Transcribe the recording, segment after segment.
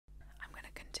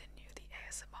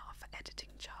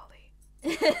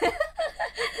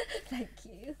Thank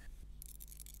you.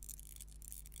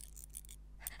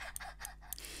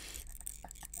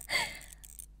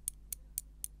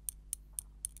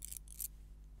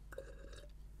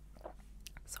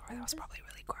 Sorry, that was probably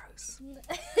really gross.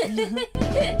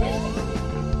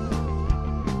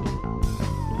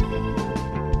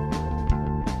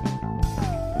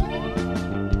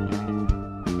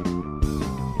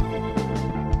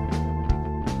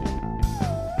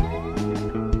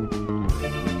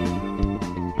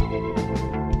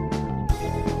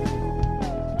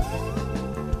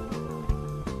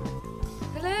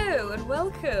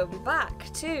 Welcome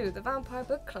back to the Vampire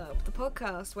Book Club, the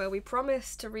podcast where we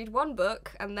promise to read one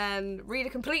book and then read a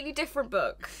completely different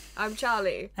book. I'm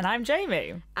Charlie. And I'm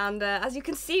Jamie. And as you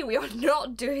can see, we are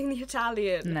not doing the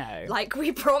Italian. No. Like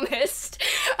we promised.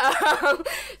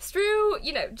 Through,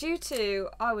 due to,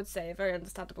 I would say, a very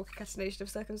understandable concatenation of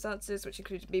circumstances, which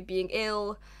included me being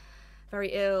ill, very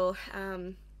ill.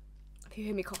 If you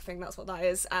hear me coughing, that's what that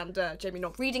is, and Jamie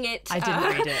not reading it. I didn't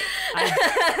read it.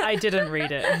 I didn't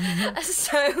read it.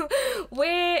 So,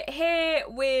 we're here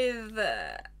with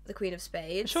The Queen of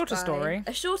Spades.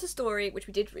 A shorter story, which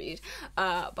we did read,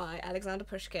 by Alexander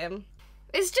Pushkin.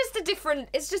 It's just a different,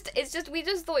 we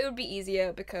just thought it would be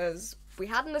easier because we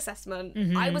had an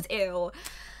assessment, I was ill,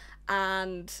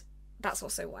 and that's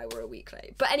also why we're a week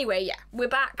late. But anyway, yeah, we're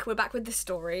back with this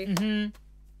story.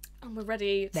 And we're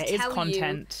ready to tell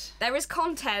you. There is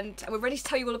content, and we're ready to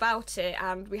tell you all about it,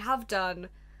 and we have done,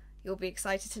 you'll be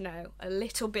excited to know, a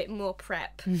little bit more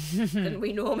prep than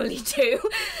we normally do.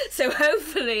 So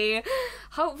hopefully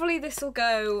this will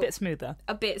go...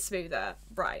 A bit smoother.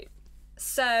 Right.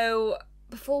 So,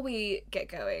 before we get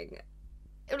going,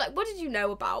 what did you know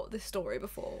about this story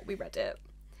before we read it?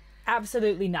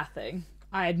 Absolutely nothing.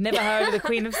 I had never heard of the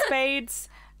Queen of Spades.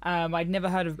 I'd never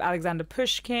heard of Alexander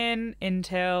Pushkin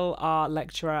until our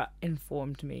lecturer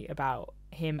informed me about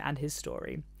him and his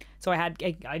story. So I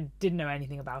didn't know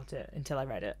anything about it until I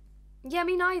read it. Yeah,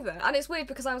 me neither. And it's weird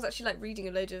because I was actually reading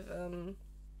a load of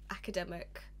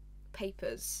academic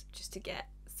papers just to get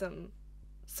some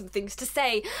things to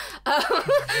say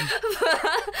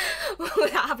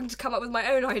without having to come up with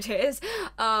my own ideas.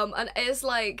 And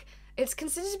it's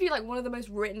considered to be one of the most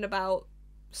written about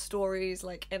stories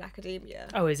in academia.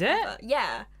 Oh, is it?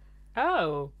 Yeah.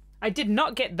 Oh, I did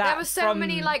not get that. There were so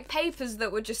many papers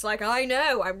that were just I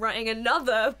know, I'm writing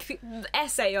another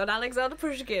essay on Alexander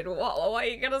Pushkin. What are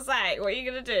you gonna say? What are you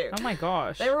gonna do? Oh my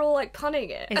gosh. They were all punning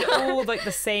it. Is it all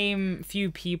the same few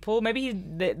people? Maybe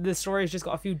the story's just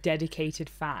got a few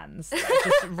dedicated fans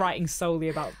just writing solely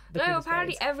about the Queen of Spades. No,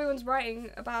 apparently everyone's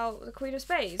writing about the Queen of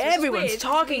Spades. Everyone's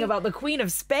talking about the Queen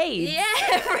of Spades. Yeah,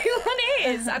 everyone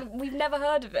is, and we've never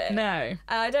heard of it. No.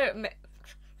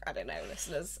 I don't know,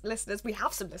 listeners, we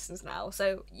have some listeners now,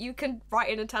 so you can write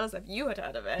in and tell us if you had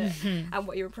heard of it and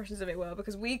what your impressions of it were,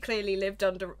 because we clearly lived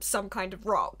under some kind of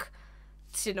rock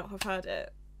to not have heard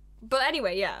it. But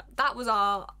anyway, yeah, that was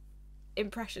our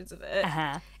impressions of it.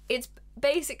 It's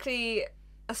basically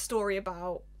a story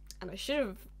about, and I should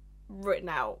have written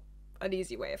out an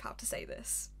easy way of how to say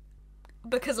this,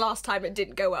 because last time it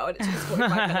didn't go well and it took us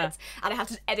 45 minutes and I had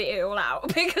to edit it all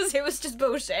out because it was just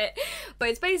bullshit. But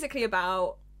it's basically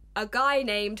about a guy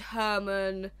named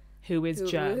Hermann who is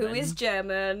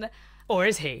German. Or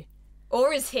is he?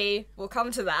 We'll come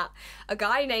to that. A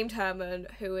guy named Hermann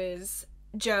who is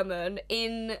German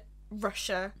in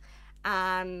Russia,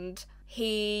 and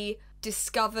he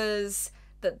discovers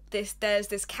that there's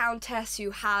this countess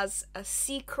who has a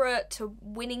secret to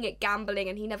winning at gambling,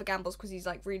 and he never gambles because he's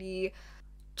really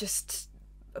just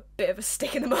a bit of a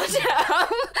stick in the mud.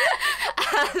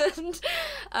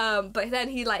 But then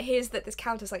he hears that this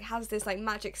countess has this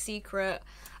magic secret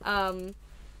to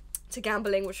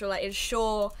gambling, which will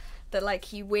ensure that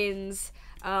he wins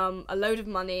a load of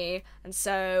money. And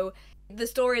so the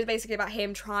story is basically about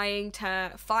him trying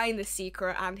to find the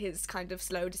secret and his kind of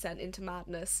slow descent into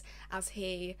madness as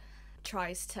he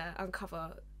tries to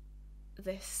uncover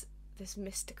this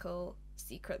mystical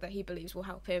secret that he believes will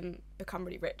help him become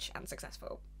really rich and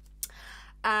successful.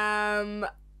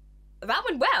 That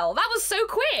went well. That was so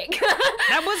quick.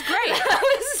 That was great. That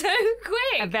was so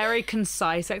quick. A very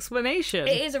concise explanation.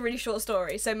 It is a really short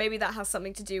story, so maybe that has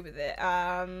something to do with it.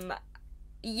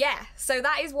 Yeah, so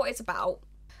that is what it's about.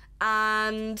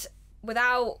 And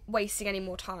without wasting any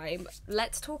more time,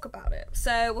 let's talk about it.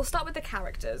 So we'll start with the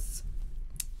characters.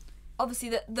 Obviously,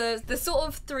 the sort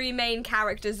of three main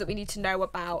characters that we need to know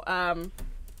about.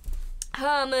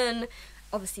 Hermann,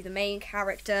 obviously the main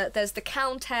character. There's the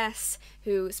Countess,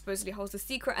 who supposedly holds the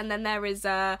secret, and then there is is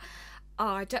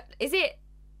it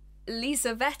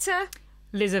Lizaveta?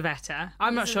 Lizaveta.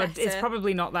 I'm not sure. It's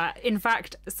probably not that. In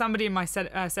fact, somebody in my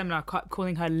seminar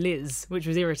calling her Liz, which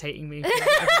was irritating me for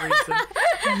whatever reason.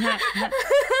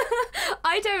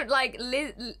 I don't like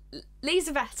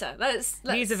Lizaveta.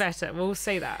 Lizaveta. We'll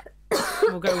say that.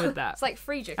 We'll go with that. It's like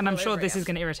Friedrich. And I'm sure this is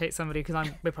going to irritate somebody because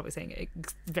we're probably saying it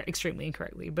extremely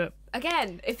incorrectly. But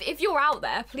again, if you're out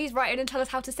there, please write in and tell us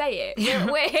how to say it.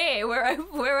 We're here.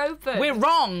 We're open. We're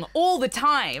wrong all the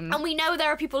time. And we know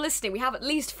there are people listening. We have at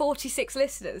least 46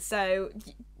 listeners, so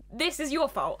this is your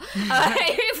fault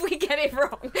if we get it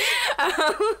wrong.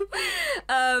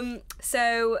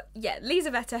 So yeah,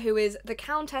 Lizaveta, who is the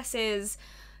Countess's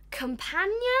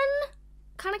companion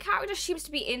kind of character, seems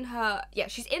to be in her. Yeah,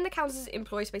 she's in the Countess's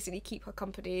employ to basically keep her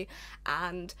company,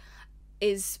 and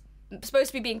is supposed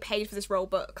to be being paid for this role,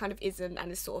 but kind of isn't,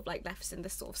 and is sort of like left in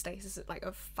this sort of status like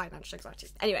of financial anxiety.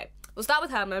 Anyway, we'll start with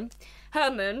Hermann.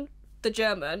 Hermann, the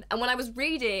German, and when I was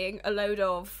reading a load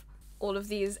of all of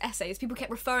these essays, people kept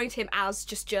referring to him as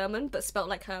just German, but spelt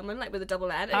like Hermann, like with a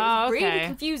double N. And it was really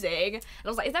confusing. And I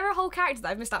was like, is there a whole character that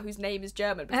I've missed out whose name is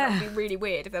German? Because that would be really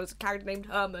weird if there was a character named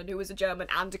Hermann who was a German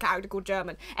and a character called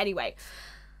German. Anyway,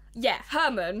 yeah,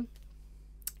 Hermann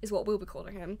is what we'll be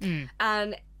calling him.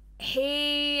 And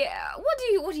he... What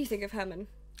do you think of Hermann?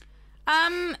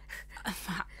 I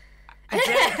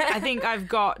think I've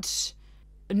got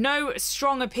no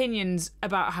strong opinions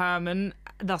about Hermann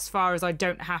thus far, as I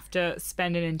don't have to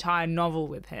spend an entire novel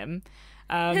with him.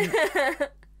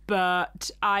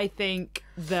 But I think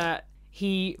that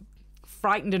he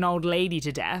frightened an old lady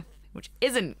to death, which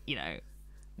isn't,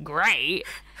 great.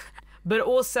 But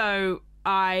also,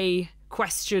 I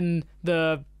question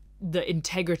the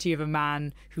integrity of a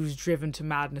man who's driven to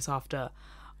madness after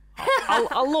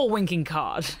a little winking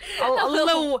card. A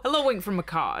little wink from a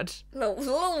card. A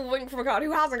little wink from a card.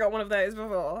 Who hasn't got one of those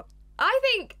before?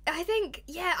 I think,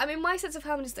 yeah, I mean, my sense of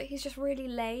Hermann is that he's just really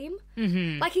lame.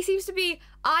 Mm-hmm. Like, he seems to be,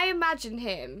 I imagine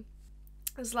him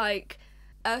as, like,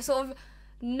 a sort of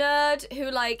nerd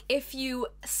who, like, if you,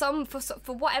 for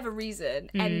whatever reason,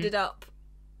 ended up,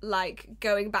 like,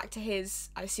 going back to his,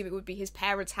 I assume it would be his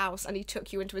parents' house, and he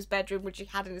took you into his bedroom, which he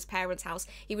had in his parents' house,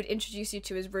 he would introduce you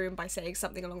to his room by saying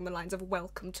something along the lines of,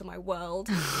 "Welcome to my world."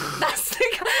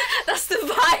 That's the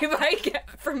vibe I get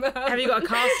from Hermann. Have you got a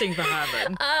casting for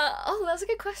Hermann? That's a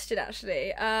good question,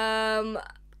 actually. Let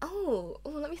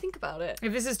me think about it.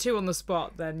 If this is too on the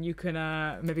spot, then you can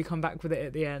maybe come back with it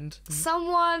at the end.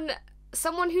 Someone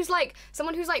who's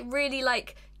really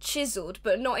like chiseled,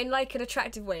 but not in like an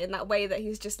attractive way, in that way that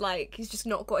he's just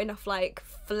not got enough like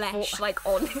flesh like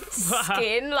on his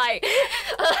skin, like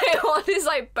on his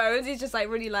like bones. He's just like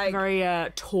really like very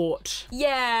taut.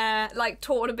 Yeah, like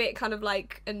taut a bit, kind of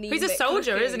like anemic. He's a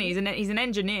soldier, looking. Isn't he? He's an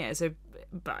engineer. So,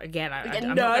 but again,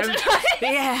 I'm not going...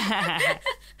 Yeah.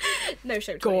 No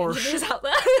show to engineers out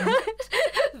there.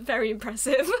 Very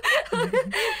impressive.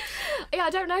 Yeah, I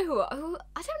don't know who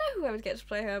I would get to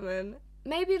play Hermann.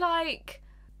 Maybe like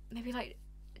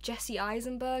Jesse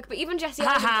Eisenberg, but even Jesse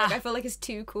Eisenberg I feel like is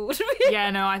too cool to be. Yeah,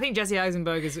 no, I think Jesse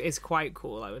Eisenberg is quite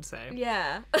cool, I would say.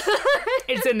 Yeah.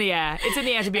 It's in the air. It's in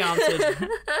the air to be answered.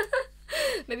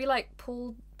 Maybe like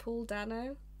Paul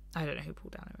Dano. I don't know who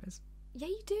Paul Dano is. Yeah,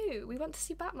 you do. We went to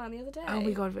see Batman the other day. Oh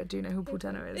my god, I do know who Paul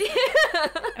Dano is.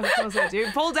 Of course I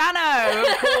do. Paul Dano,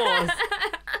 of course.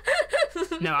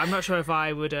 No, I'm not sure if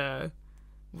I would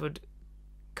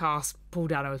cast Paul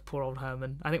Dano as poor old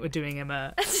Hermann. I think we're doing him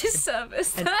a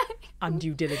disservice.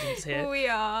 Undue diligence here. We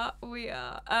are.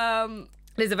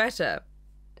 Lizaveta.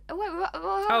 Wait, what?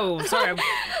 Oh, sorry.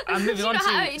 I'm moving on to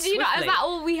swiftly. Do you know, is that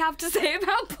all we have to say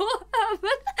about poor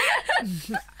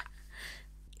Hermann?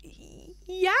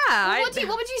 Yeah. What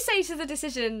would you say to the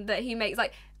decision that he makes?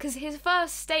 Like, because his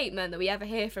first statement that we ever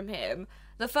hear from him,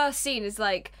 the first scene is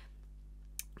like,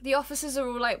 the officers are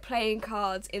all like playing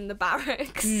cards in the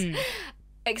barracks,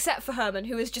 except for Hermann,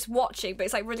 who is just watching. But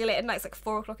it's like really late at night. It's like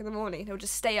 4:00 in the morning. He'll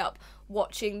just stay up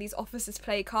watching these officers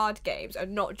play card games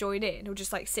and not join in. He'll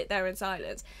just like sit there in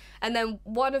silence. And then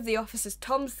one of the officers,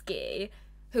 Tomsky,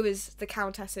 who is the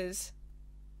Countess's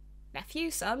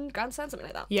nephew, son, grandson, something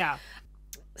like that. Yeah.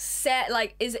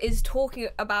 Is talking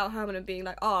about Hermann and being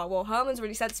like, oh, well, Hermann's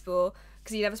really sensible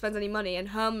because he never spends any money. And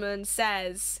Hermann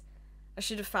says, I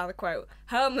should have found the quote.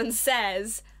 Hermann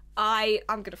says, I'm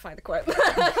gonna find the quote.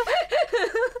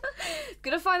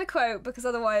 Gonna find the quote because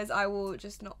otherwise I will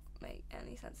just not make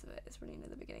any sense of it. It's really near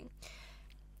the beginning.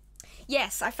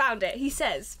 Yes, I found it. He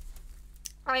says,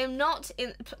 I am not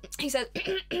in... He says...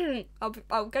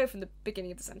 I'll go from the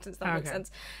beginning of the sentence. That makes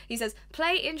sense. He says,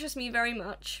 play interests me very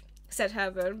much, said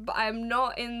Hermann, but I am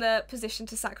not in the position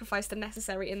to sacrifice the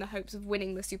necessary in the hopes of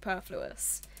winning the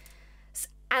superfluous.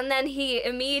 And then he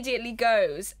immediately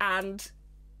goes and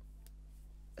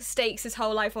stakes his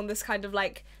whole life on this kind of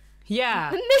like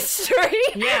mystery.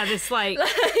 Yeah, this like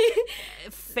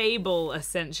fable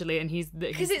essentially, and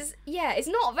because it's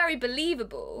not very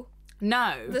believable.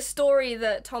 No, the story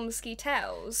that Tomsky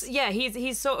tells. Yeah,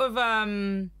 he's sort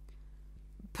of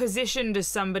positioned as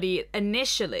somebody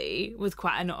initially with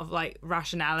quite a lot of like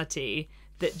rationality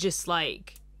that just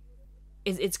like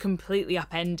it's completely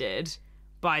upended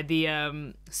by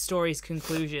the story's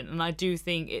conclusion, and I do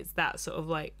think it's that sort of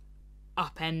like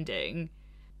upending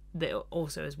that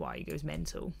also is why he goes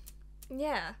mental.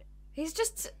 Yeah, he's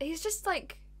just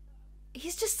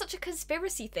such a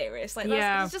conspiracy theorist. Like,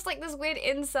 he's just like this weird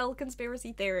incel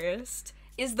conspiracy theorist.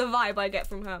 Is the vibe I get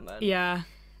from Hermann. Yeah,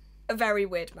 a very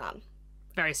weird man.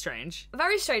 Very strange. A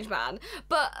very strange man,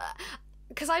 but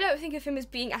because I don't think of him as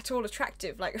being at all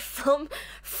attractive. Like from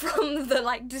the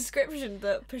like description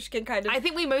that Pushkin kind of. I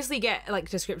think we mostly get like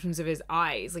descriptions of his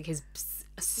eyes, like his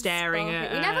staring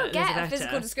at. We never get a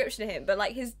physical description of him, but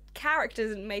like his character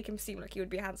doesn't make him seem like he would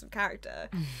be a handsome character.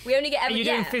 We only get. Are you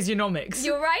doing physiognomics?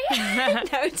 You're right.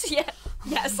 No,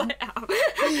 yes, I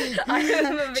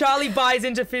am. Charlie buys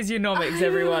into physiognomics.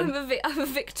 Everyone. I'm a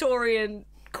Victorian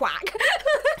quack.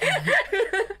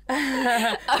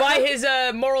 By his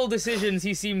moral decisions,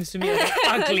 he seems to me like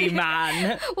an ugly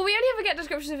man. Well, we only ever get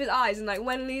descriptions of his eyes, and like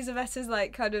when Lisavetta's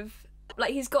like kind of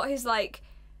like he's got his like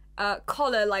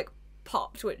collar like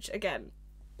popped, which again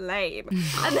lame,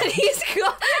 and then he's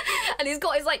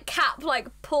got his like cap like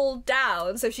pulled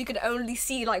down so she could only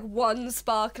see like one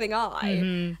sparkling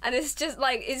eye, and it's just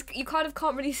like you kind of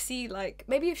can't really see, like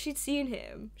maybe if she'd seen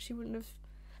him she wouldn't have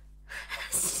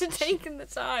taken the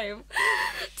time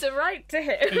to write to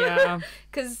him. Yeah.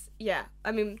 Because,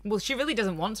 I mean... Well, she really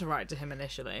doesn't want to write to him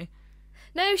initially.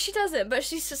 No, she doesn't, but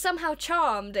she's somehow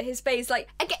charmed at his face. Like,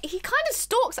 again, he kind of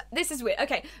stalks... This is weird.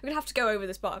 Okay, we're going to have to go over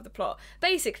this part of the plot.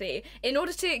 Basically, in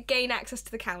order to gain access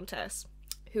to the Countess,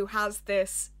 who has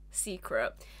this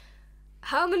secret,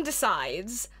 Hermann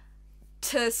decides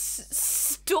to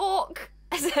stalk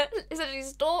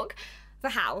the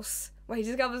house where he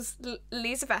discovers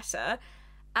Lisaveta,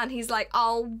 and he's like,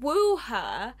 I'll woo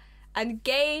her and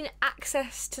gain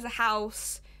access to the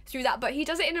house through that. But he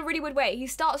does it in a really weird way. He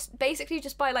starts basically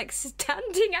just by like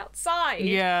standing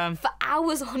outside for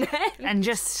hours on end. And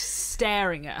just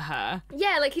staring at her.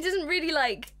 Yeah, like he doesn't really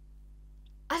like...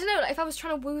 I don't know, like if I was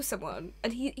trying to woo someone,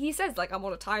 and he says like I'm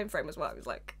on a time frame as well. He's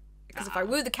like, because if I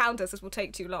woo the Countess, this will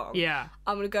take too long. Yeah.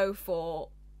 I'm going to go for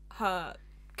her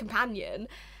companion.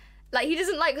 Like, he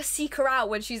doesn't, like, seek her out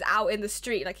when she's out in the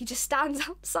street. Like, he just stands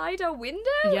outside her window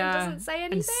and doesn't say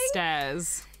anything.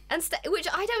 And stares. Which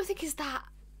I don't think is that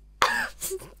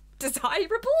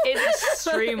desirable. It's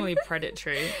extremely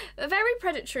predatory. Very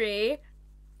predatory.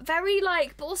 Very,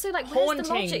 like, but also, like, where's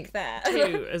the logic there?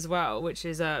 Too, as well, which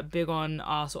is big on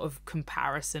our sort of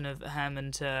comparison of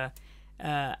Hermann to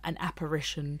an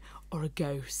apparition or a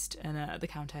ghost, and the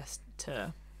Countess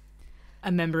to a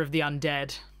member of the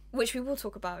undead. Which we will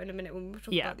talk about in a minute when we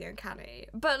talk about the uncanny.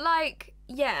 But, like,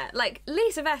 like,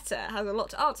 Lisaveta has a lot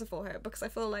to answer for her, because I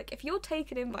feel like if you're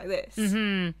taken in by this...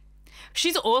 Mm-hmm.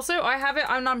 She's also, I have it,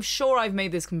 and I'm sure I've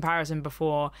made this comparison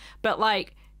before, but,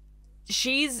 like,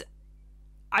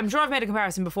 I'm sure I've made a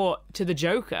comparison before to the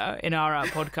Joker in our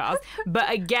podcast,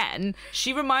 but again,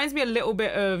 she reminds me a little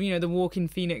bit of, the Walking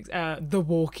Phoenix. The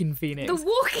Walking Phoenix. The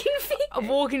Walking Phoenix?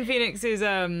 Walking Phoenix is...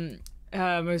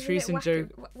 most recent joke.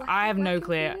 I have no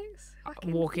clue.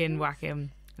 Walk-in,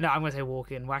 whack-in. No, I'm going to say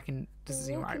walk-in. Whack-in doesn't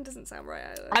seem right. Walk-in doesn't sound right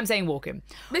either. I'm saying walk-in.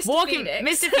 Mr.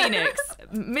 Phoenix. Mr. Phoenix.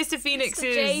 Mr. Phoenix Mr.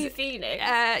 is... J. Phoenix.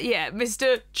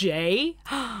 Mr. J.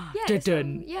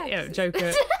 Dun-dun.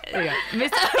 Joker.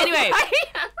 Anyway,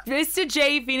 Mr.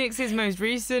 J. Phoenix's most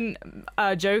recent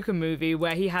Joker movie,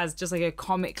 where he has just like a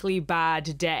comically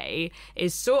bad day,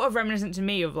 is sort of reminiscent to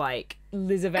me of like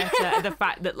Lisaveta, the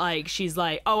fact that like she's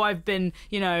like, oh, I've been,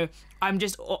 I'm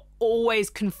just always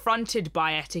confronted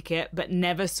by etiquette, but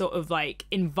never sort of like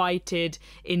invited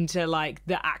into like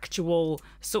the actual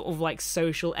sort of like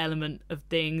social element of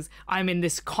things. I'm in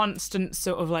this constant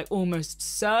sort of like almost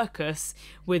circus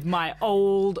with my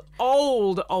old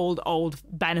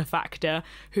benefactor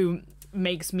who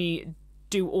makes me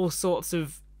do all sorts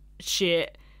of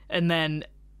shit and then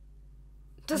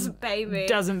doesn't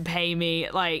pay me.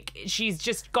 Like, she's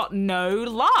just got no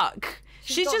luck.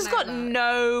 She's just got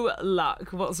no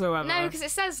luck whatsoever. No, because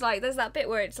it says, like, there's that bit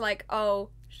where it's like, oh,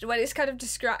 when it's kind of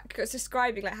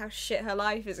describing like how shit her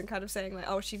life is, and kind of saying like,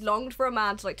 oh, she longed for a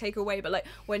man to like take her away, but like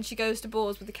when she goes to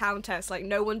balls with the countess, like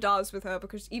no one does with her,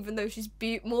 because even though she's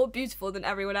more beautiful than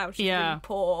everyone else, she's really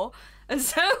poor, and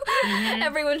so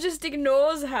everyone just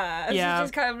ignores her, and she's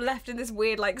just kind of left in this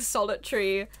weird like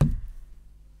solitary,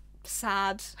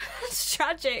 sad,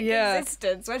 tragic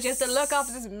existence where she has to look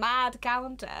after this mad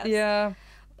countess. Yeah.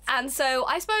 And so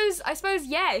I suppose,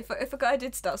 yeah, if a guy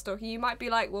did start stalking you, might be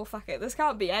like, well, fuck it, this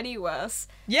can't be any worse.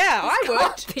 Yeah, I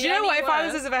would. Do you know what? If I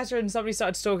was a Sylvester and somebody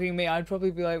started stalking me, I'd probably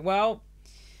be like, well,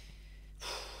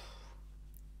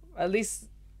 at least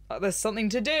there's something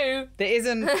to do. There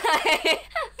isn't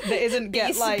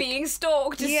being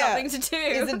stalked is something to do.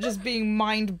 Isn't just being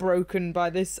mind broken by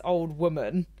this old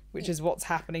woman, which is what's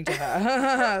happening to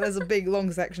her. There's a big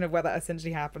long section of where that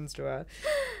essentially happens to her.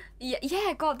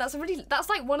 Yeah, God, that's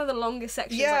like one of the longest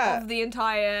sections like, of the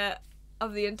entire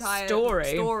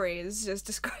story is just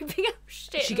describing how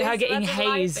shit her getting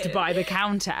hazed by the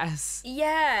countess.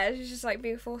 Yeah, she's just like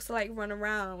being forced to like run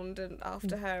around and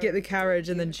after her. Get the carriage,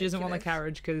 and then she doesn't want the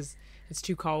carriage because it's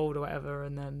too cold or whatever,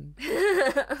 and then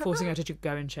forcing her to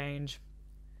go and change.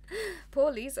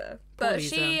 Poor Lisa.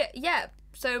 She,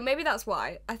 so maybe that's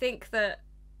why. I think that,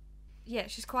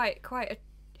 she's quite a,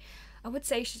 I would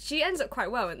say she ends up quite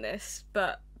well in this,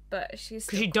 but she's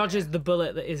because she dodges the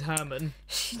bullet that is Hermann.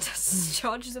 She does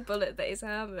dodge the bullet that is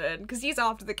Hermann because he's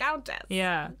after the countess.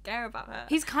 Yeah, doesn't care about her.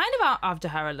 He's kind of out after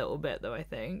her a little bit, though. I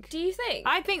think. Do you think?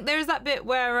 I think there's that bit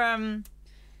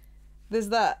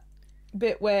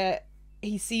where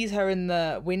he sees her in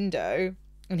the window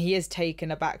and he is taken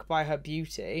aback by her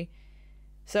beauty.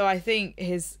 So I think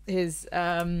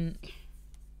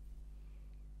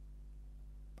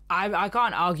I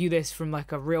can't argue this from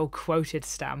like a real quoted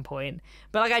standpoint,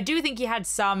 but like I do think he had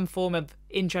some form of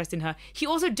interest in her. He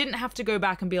also didn't have to go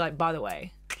back and be like, by the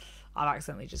way, I've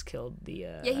accidentally just killed the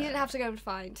he didn't have to go and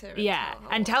find her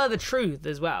and tell her the truth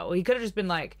as well. He could have just been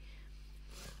like,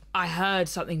 I heard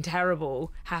something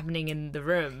terrible happening in the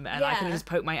room, and I could have just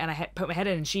poked my head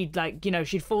in, and she'd like,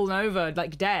 she'd fallen over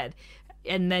like dead,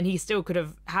 and then he still could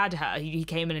have had her. He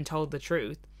came in and told the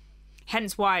truth.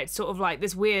 Hence why it's sort of like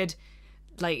this weird,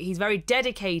 like he's very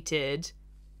dedicated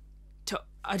to,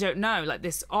 I don't know, like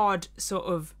this odd sort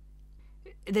of,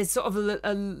 there's sort of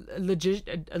a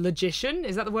logician,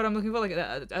 is that the word I'm looking for?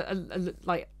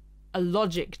 Like a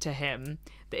logic to him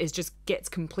that is just gets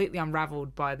completely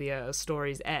unraveled by the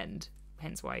story's end.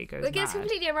 Hence why he goes mad. It gets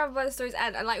completely unraveled by the story's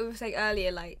end, and like we were saying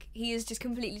earlier, like he is just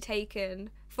completely taken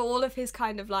for all of his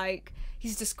kind of like,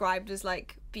 he's described as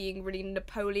like being really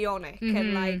Napoleonic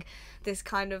and like this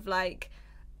kind of like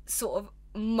sort of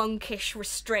monkish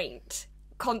restraint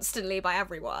constantly by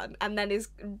everyone, and then is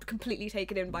completely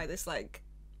taken in by this like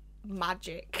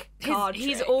magic card trick.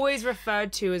 He's always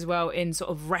referred to as well in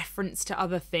sort of reference to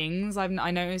other things. I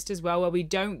noticed as well, where we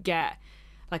don't get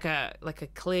like a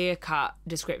clear cut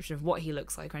description of what he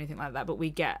looks like or anything like that, but we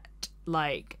get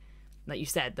like you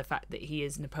said, the fact that he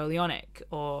is Napoleonic,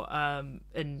 or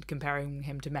and comparing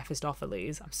him to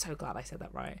Mephistopheles. I'm so glad I said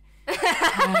that right.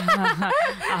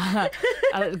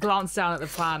 I glanced down at the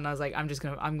plan and I was like, I'm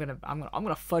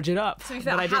gonna fudge it up. To be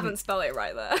fair, I haven't spelled it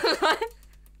right there.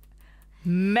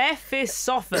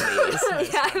 Mephistopheles.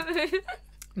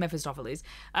 Mephistopheles.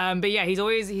 But yeah, he's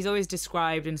always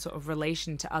described in sort of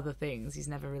relation to other things. He's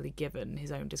never really given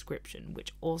his own description,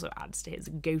 which also adds to his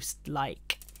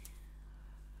ghost-like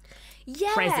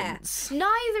presence.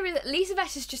 Neither is Lisa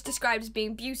Vess is just described as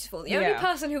being beautiful. The only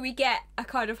person who we get a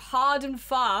kind of hard and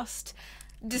fast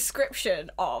description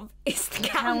of is the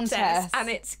Countess, and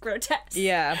it's grotesque.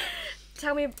 Yeah.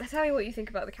 Tell me what you think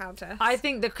about the Countess. I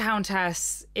think the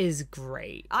Countess is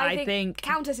great. I think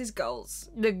Countess is goals.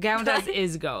 The Countess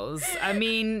is goals. I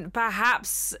mean,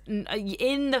 perhaps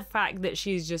in the fact that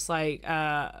she's just like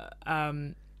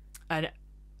not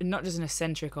just an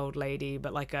eccentric old lady,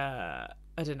 but like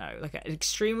I don't know, like an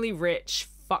extremely rich,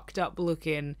 fucked up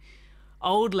looking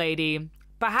old lady.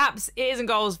 Perhaps it isn't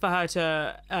goals for her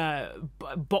to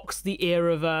box the ear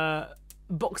of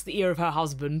her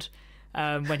husband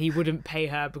when he wouldn't pay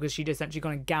her because she'd essentially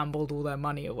gone and gambled all their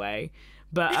money away.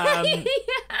 But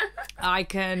I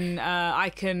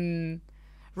can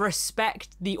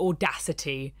respect the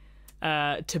audacity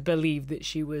to believe that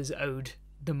she was owed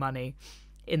the money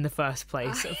in the first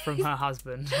place from her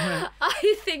husband.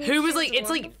 I think who was like, it's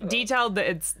wonderful. Like detailed that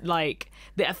it's like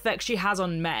the effect she has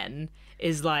on men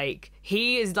is like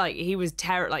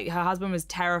her husband was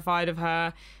terrified of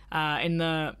her. In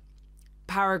the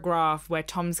paragraph where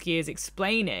Tomsky is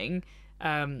explaining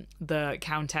the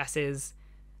Countess's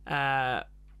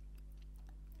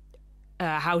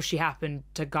how she happened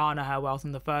to garner her wealth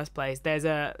in the first place. There's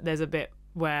a bit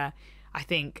where I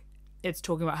think it's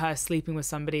talking about her sleeping with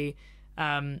somebody,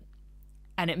 and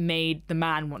it made the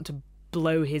man want to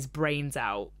blow his brains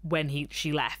out when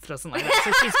she left or something like that.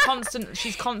 So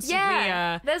she's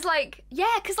constantly there's like,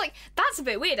 because like that's a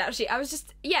bit weird actually. I was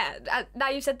just now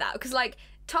you said that, because like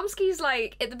Tomsky's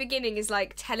like at the beginning is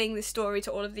like telling the story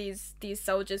to all of these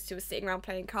soldiers who are sitting around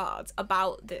playing cards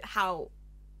about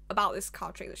this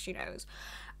card trick that she knows,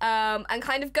 and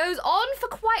kind of goes on for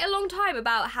quite a long time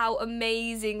about how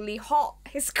amazingly hot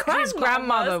his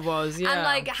grandmother was, and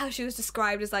like how she was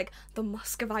described as like the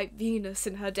Muscovite Venus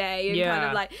in her day, and kind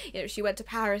of like, you know, she went to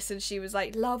Paris and she was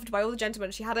like loved by all the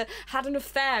gentlemen. She had an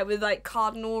affair with like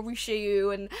Cardinal Richelieu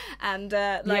and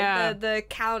the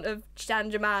Count of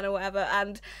Saint Germain or whatever,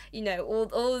 and you know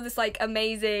all of this like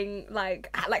amazing like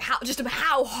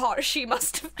how hot she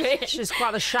must have been. She's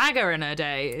quite the shagger in her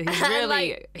day. He's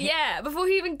really before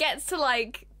he even gets to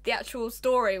like the actual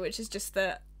story, which is just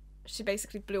that she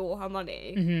basically blew all her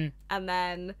money, and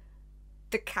then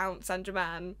the Count Saint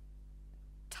Germain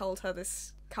told her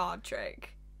this card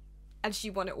trick and she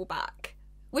won it all back,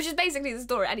 which is basically the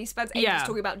story, and he spends ages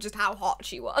talking about just how hot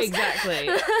she was. Exactly.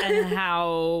 And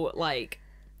how, like,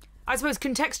 I suppose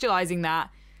contextualizing that,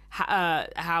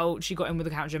 how she got in with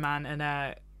the Count Germain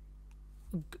and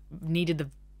needed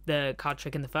the card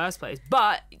trick in the first place,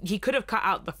 but he could have cut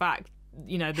out the fact,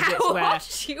 you know,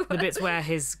 the bits where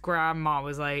his grandma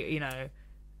was like, you know,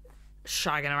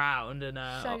 shagging around and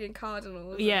shagging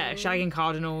cardinals. Yeah, shagging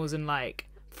cardinals and like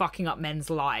fucking up men's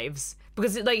lives,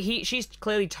 because like she's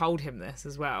clearly told him this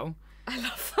as well. I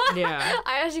love that. Yeah.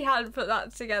 I actually hadn't put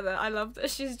that together. I love that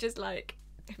she's just like,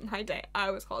 in my day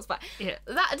I was hot as fuck. Yeah.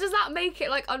 Does that make it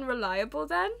like unreliable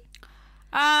then?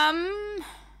 That's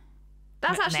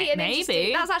actually an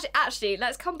interesting. That's actually.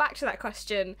 Let's come back to that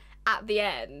question at the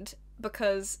end,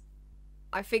 because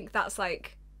I think that's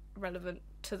like relevant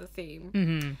to the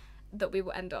theme that we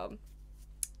will end on.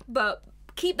 But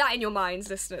keep that in your minds,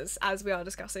 listeners, as we are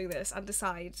discussing this, and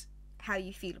decide how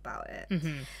you feel about it.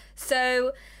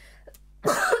 So,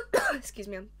 excuse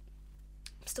me, I'm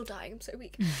still dying. I'm so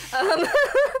weak.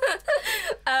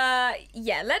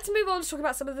 Let's move on to talk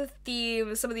about some of the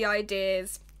themes, some of the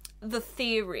ideas, the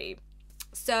theory.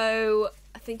 So,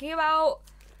 thinking about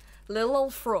little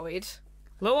old Freud.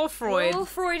 Little old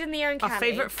Freud in the uncanny. Our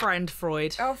favourite friend,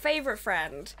 Freud. Our favourite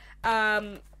friend.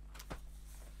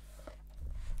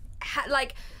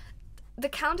 Like, the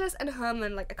Countess and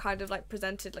Hermann, like, are kind of, like,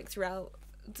 presented, like, throughout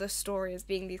the story as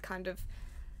being these kind of...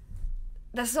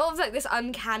 There's sort of, like, this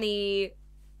uncanny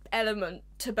element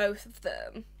to both of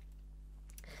them.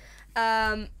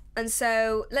 And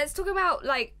so let's talk about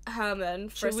like Hermann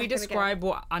for a second. Should we describe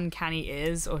what uncanny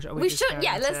is, or should we should?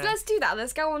 Yeah, let's do that.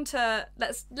 Let's go on to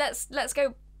let's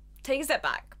go take a step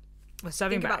back.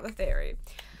 Think about the theory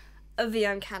of the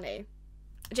uncanny.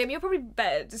 Jamie, you're probably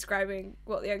better describing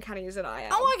what the uncanny is than I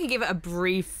am. Oh, I could give it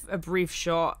a brief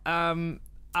shot.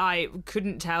 I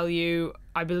couldn't tell you.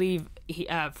 I believe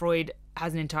Freud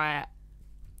has an entire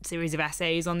series of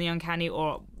essays on the uncanny,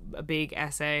 or a big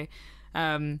essay.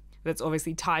 That's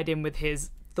obviously tied in with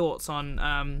his thoughts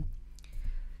on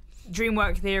dream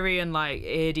work theory and like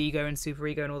id, ego, and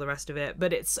superego and all the rest of it.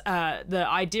 But it's the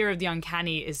idea of the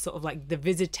uncanny is sort of like the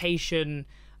visitation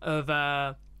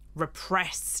of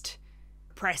repressed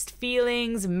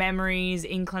feelings, memories,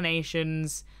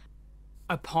 inclinations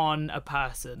upon a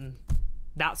person.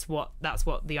 That's what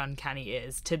the uncanny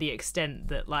is, to the extent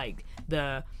that like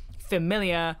the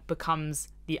familiar becomes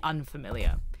the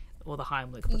unfamiliar. Or the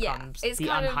Heimlich becomes the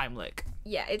unheimlich.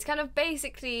 It's kind of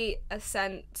basically a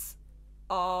sense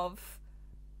of,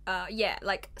 that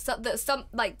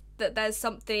there's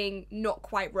something not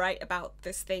quite right about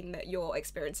this thing that you're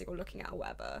experiencing or looking at or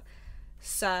whatever.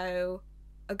 So,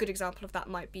 a good example of that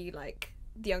might be like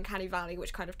the Uncanny Valley,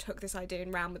 which kind of took this idea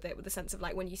and ran with it, with the sense of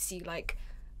like when you see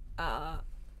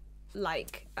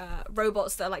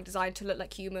robots that are like designed to look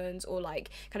like humans, or like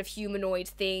kind of humanoid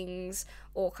things,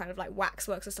 or kind of like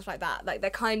waxworks and stuff like that, like they're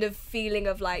kind of feeling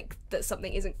of like that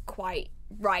something isn't quite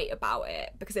right about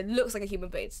it because it looks like a human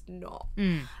but it's not.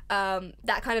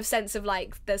 That kind of sense of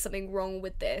like there's something wrong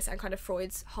with this, and kind of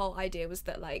Freud's whole idea was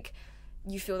that like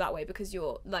you feel that way because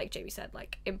you're, like Jamie said,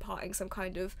 like imparting some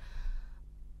kind of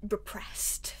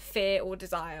repressed fear or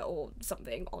desire or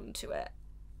something onto it.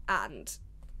 And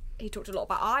he talked a lot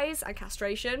about eyes and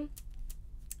castration.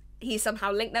 He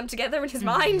somehow linked them together in his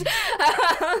mind,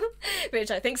 which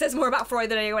I think says more about Freud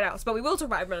than anyone else. But we will talk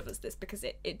about relevance to this because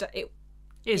it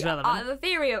is relevant. The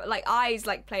theory of like eyes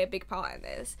like play a big part in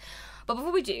this. But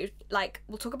before we do, like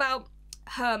we'll talk about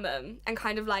Hermann and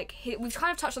kind of like we've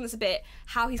kind of touched on this a bit,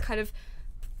 how he's kind of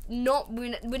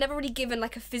we're never really given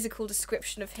like a physical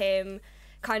description of him.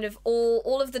 Kind of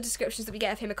all of the descriptions that we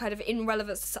get of him are kind of in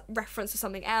reference to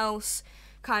something else.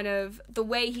 Kind of the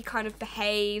way he kind of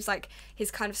behaves, like his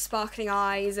kind of sparkling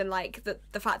eyes, and like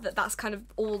the fact that that's kind of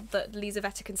all that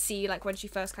Lizaveta can see, like when she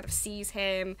first kind of sees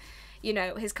him, you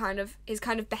know, his kind of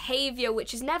behavior,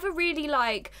 which is never really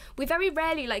like, we very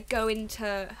rarely like go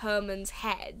into Hermann's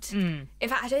head. In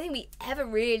fact, I don't think we ever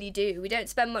really do. We don't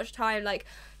spend much time like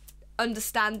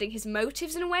understanding his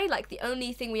motives in a way. Like the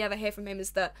only thing we ever hear from him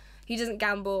is that he doesn't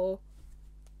gamble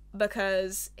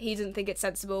because he doesn't think it's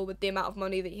sensible with the amount of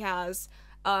money that he has.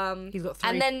 He's got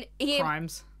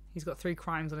crimes. He's got 3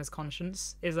 crimes on his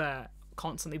conscience. Is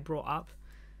constantly brought up.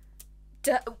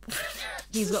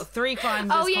 He's got 3 crimes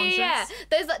on his conscience. Yeah.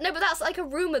 There's no, but that's like a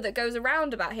rumor that goes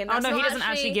around about him. That's he doesn't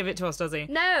actually give it to us, does he?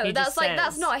 No, that's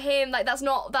not him. Like that's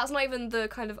not even the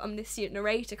kind of omniscient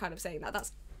narrator kind of saying that.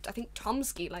 That's, I think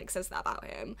Chomsky like says that about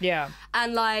him. Yeah.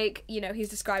 And like, you know, he's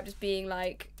described as being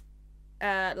like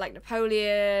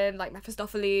Napoleon, like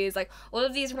Mephistopheles, like all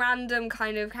of these random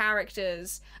kind of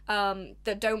characters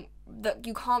that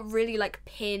you can't really like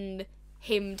pin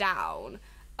him down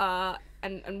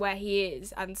and where he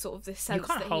is, and sort of this sense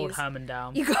that you can't hold Hermann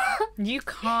down. You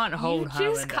can't hold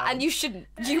Hermann down. And you shouldn't.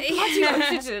 You bloody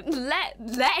well shouldn't.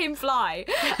 Let him fly.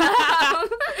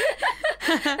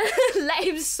 Let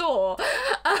him soar.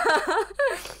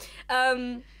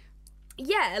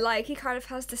 Yeah, like he kind of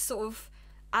has this sort of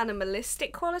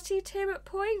animalistic quality to him at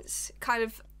points. Kind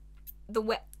of the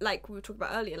way, like we were talking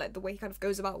about earlier, like the way he kind of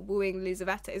goes about wooing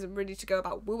Lizaveta isn't really to go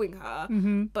about wooing her,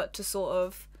 but to sort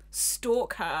of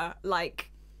stalk her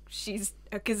like she's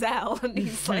a gazelle and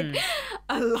he's like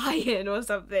a lion or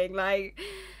something. Like,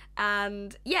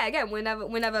 and yeah, again, we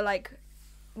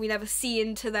never see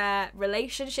into their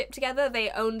relationship together. They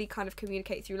only kind of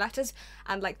communicate through letters,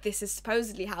 and like this is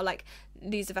supposedly how like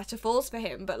Lizaveta falls for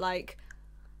him, but like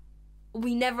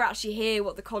we never actually hear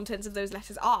what the contents of those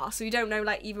letters are, so we don't know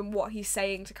like even what he's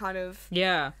saying to kind of...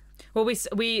 Yeah. Well,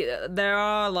 we there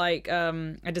are like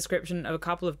a description of a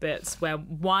couple of bits where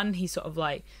one, he sort of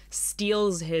like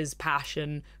steals his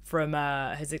passion from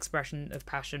his expression of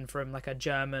passion from like a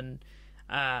German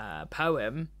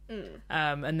poem,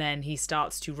 and then he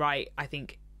starts to write, I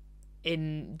think,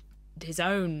 in his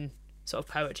own sort of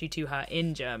poetry to her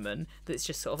in German that's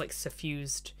just sort of like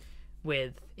suffused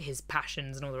with his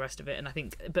passions and all the rest of it. And I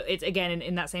think, but it's again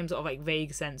in that same sort of like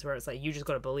vague sense where it's like you just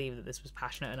got to believe that this was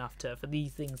passionate enough for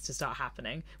these things to start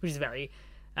happening, which is very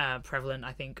prevalent,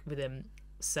 I think, within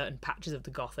certain patches of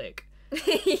the Gothic.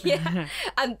 Yeah,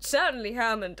 and certainly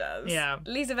Hermann does. Yeah,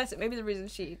 Lizaveta, maybe the reason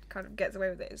she kind of gets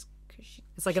away with it is because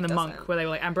it's like in The Monk where they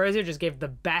were like, Ambrosio just gave the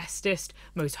bestest,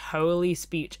 most holy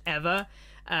speech ever.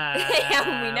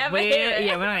 Yeah, we never hear it.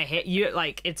 Yeah, when I hit you,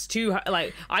 like it's too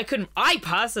like I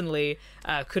personally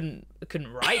couldn't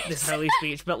write this holy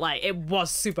speech, but like it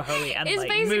was super holy and it's like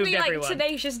basically moved like everyone.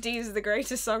 Tenacious D is the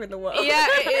greatest song in the world. Yeah,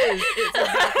 it is. It's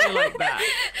exactly like that.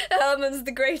 Hermann's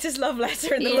the greatest love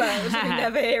letter in the world. We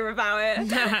never hear about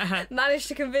it. Managed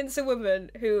to convince a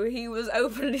woman who he was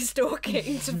openly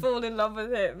stalking to fall in love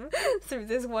with him through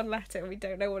this one letter. We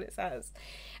don't know what it says.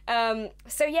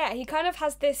 So yeah, he kind of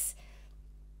has this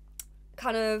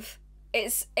kind of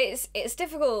it's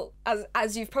difficult,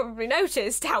 as you've probably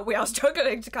noticed, how we are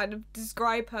struggling to kind of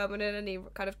describe Hermann in any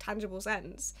kind of tangible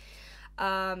sense.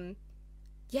 Yeah,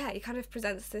 he kind of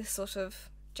presents this sort of,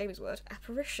 Jamie's word,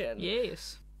 apparition.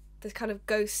 Yes. This kind of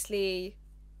ghostly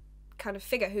kind of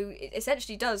figure who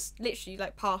essentially does literally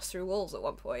like pass through walls at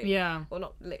one point. Yeah. Well,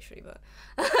 not literally, but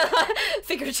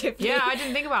figuratively. Yeah, I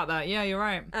didn't think about that. Yeah, you're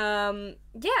right.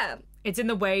 Yeah. It's in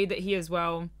the way that he as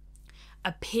well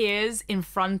appears in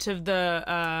front of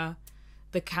the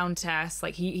countess.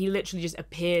 Like he literally just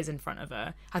appears in front of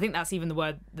her. I think that's even the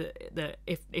word that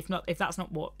if that's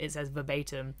not what it says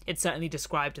verbatim, it's certainly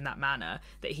described in that manner,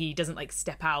 that he doesn't like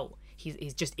step out,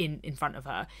 he's just in front of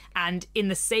her. And in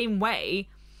the same way,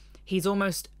 he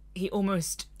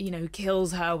almost, you know,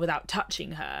 kills her without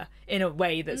touching her in a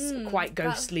way that's quite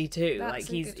ghostly too. Like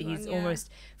he's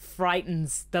almost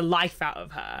frightens the life out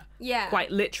of her. Yeah.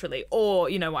 Quite literally. Or,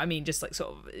 you know what I mean, just like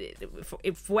sort of,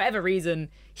 if for whatever reason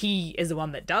he is the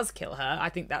one that does kill her, I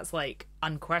think that's like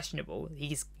unquestionable.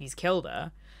 He's killed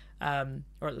her.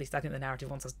 Or at least I think the narrative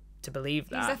wants us to believe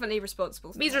that. He's definitely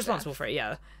responsible for it. He's responsible for it,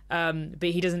 yeah. But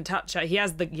he doesn't touch her. He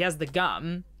has the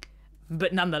gum,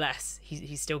 but nonetheless,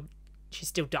 she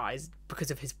still dies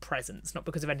because of his presence, not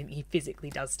because of anything he physically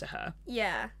does to her.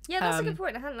 Yeah, that's a good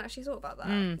point. I hadn't actually thought about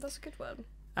that. That's a good one.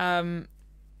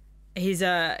 His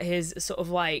sort of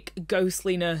like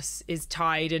ghostliness is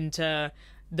tied into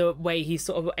the way he's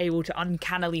sort of able to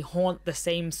uncannily haunt the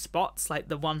same spots, like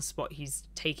the one spot he's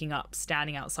taking up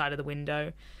standing outside of the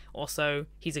window. Also,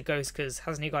 he's a ghost because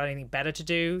hasn't he got anything better to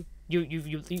do?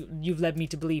 You've led me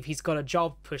to believe he's got a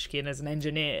job, Pushkin, as an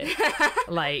engineer.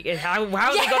 Like, how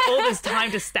has he got all this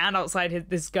time to stand outside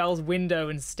this girl's window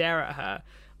and stare at her?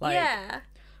 Like,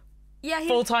 yeah,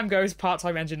 full-time ghost,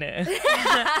 part-time engineer.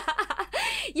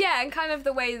 Yeah, and kind of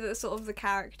the way that sort of the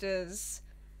characters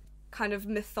kind of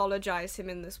mythologize him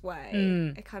in this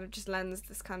way, it kind of just lends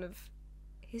this kind of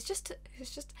he's just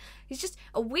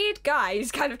a weird guy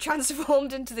who's kind of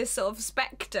transformed into this sort of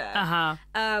spectre.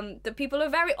 That people are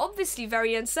very obviously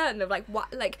very uncertain of, like,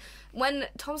 what, like when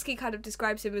Tomsky kind of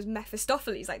describes him as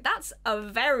Mephistopheles, like that's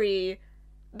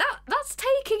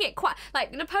taking it quite,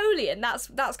 like Napoleon, that's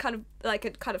kind of like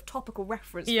a kind of topical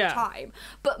reference for the time,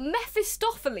 but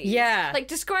Mephistopheles, like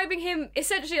describing him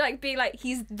essentially like being like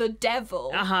he's the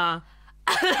devil.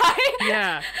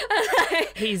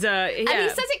 He's and he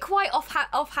says it quite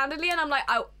offhandedly, and I'm like,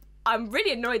 I'm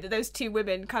really annoyed that those two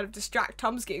women kind of distract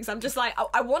Tomsky, because I'm just like,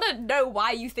 I want to know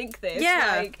why you think this.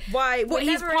 Like, what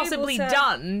he's possibly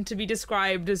done to be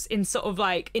described as in sort of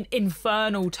like in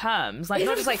infernal terms, like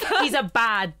not just like he's a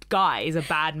bad guy, he's a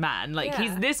bad man, like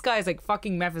this guy's like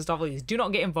fucking Mephistopheles, do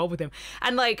not get involved with him.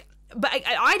 And like, but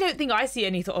I don't think I see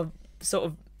any sort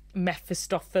of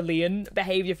Mephistophelian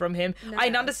behavior from him. I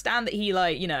understand that he,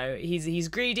 like, you know, he's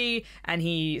greedy and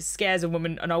he scares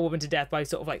an old woman to death by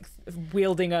sort of like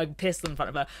wielding a pistol in front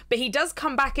of her, but he does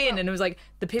come back in and it was like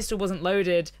the pistol wasn't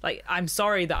loaded, like, I'm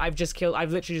sorry that I've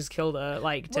literally just killed her,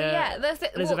 like, to that's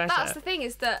the thing,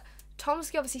 is that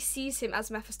Tomsky obviously sees him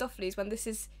as Mephistopheles when this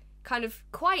is kind of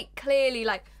quite clearly,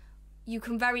 like, you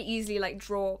can very easily like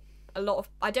draw a lot of,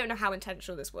 I don't know how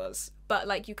intentional this was, but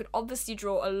like you could obviously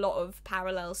draw a lot of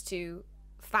parallels to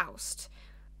Faust,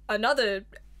 another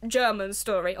German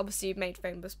story, obviously made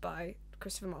famous by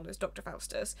Christopher Marlowe's Dr.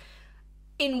 Faustus,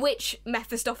 in which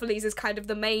Mephistopheles is kind of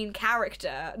the main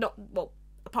character,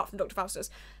 apart from Dr. Faustus.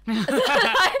 The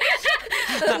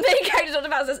main character, Dr.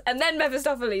 Faustus, and then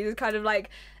Mephistopheles is kind of like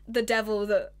the devil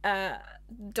that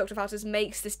Dr. Faustus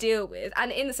makes this deal with.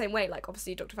 And in the same way, like,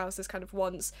 obviously Dr. Faustus kind of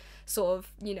wants sort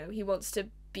of, you know, he wants to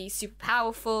be super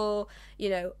powerful, you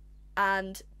know,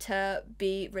 and to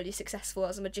be really successful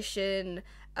as a magician,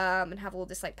 and have all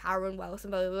this like power and wealth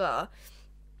and blah blah blah.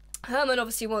 Hermann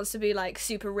obviously wants to be like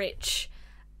super rich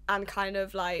and kind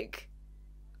of like,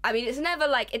 I mean, it's never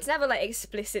like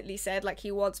explicitly said like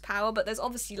he wants power, but there's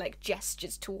obviously like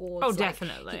gestures towards. Oh,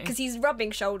 definitely. Because he's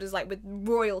rubbing shoulders like with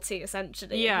royalty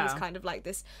essentially. Yeah. He's kind of like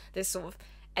this sort of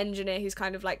engineer who's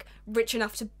kind of like rich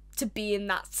enough to be in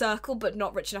that circle, but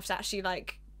not rich enough to actually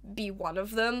like be one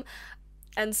of them.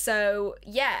 And so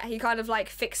yeah, he kind of like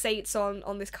fixates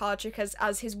on this card trick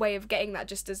as his way of getting that,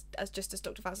 just as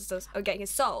Dr. Faustus does, or getting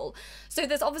his soul. So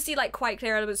there's obviously like quite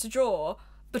clear elements to draw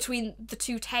between the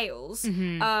two tales,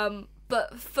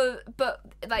 but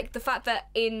like the fact that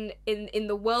in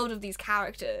the world of these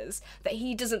characters that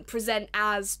he doesn't present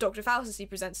as Dr. Faustus, he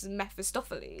presents as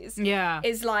Mephistopheles,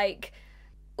 is like,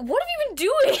 what have you been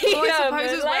doing? Well, I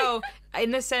suppose as well,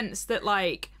 in the sense that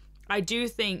like I do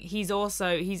think he's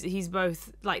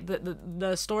both like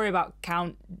the story about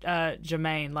Count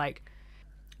Germain, like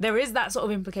there is that sort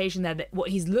of implication there that what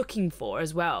he's looking for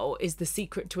as well is the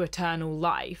secret to eternal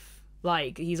life.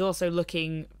 Like, he's also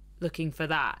looking for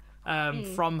that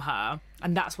from her,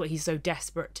 and that's what he's so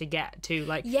desperate to get to.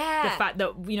 Like, the fact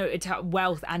that, you know,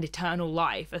 wealth and eternal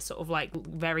life are sort of like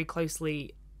very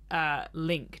closely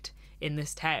linked in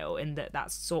this tale, in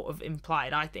that's sort of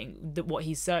implied. I think that what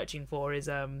he's searching for is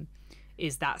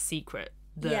that secret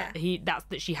that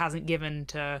that she hasn't given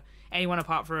to anyone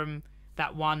apart from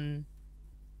that one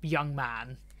young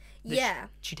man.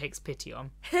 She takes pity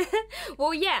on.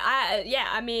 Well,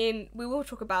 I mean, we will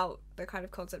talk about the kind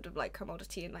of concept of like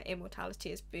commodity and like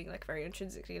immortality as being like very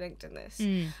intrinsically linked in this.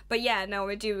 But yeah, no,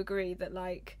 I do agree that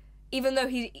like, even though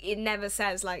it never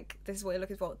says like this is what you're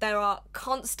looking for, there are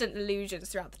constant allusions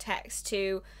throughout the text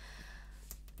to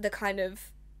the kind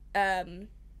of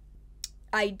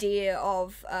idea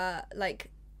of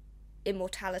like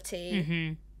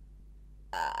immortality.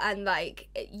 And like,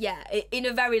 in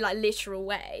a very like literal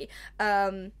way,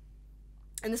 and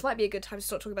this might be a good time to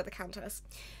start talking about the Countess,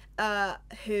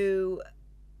 who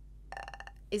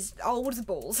is old as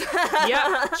balls.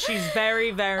 Yeah, she's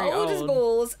very, very old as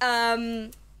balls.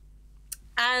 And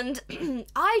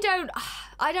I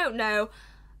don't know.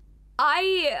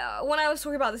 When I was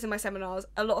talking about this in my seminars,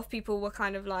 a lot of people were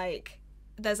kind of like,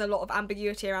 there's a lot of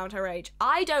ambiguity around her age.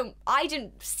 I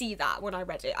didn't see that when I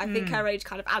read it. I think her age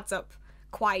kind of adds up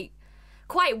quite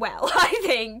well. I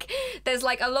think there's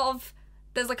like a lot of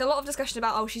there's like a lot of discussion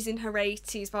about, oh, she's in her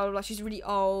 80s, blah blah blah, she's really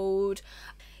old.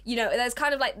 You know, there's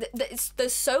kind of like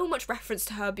there's so much reference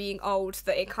to her being old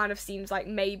that it kind of seems like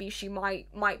maybe she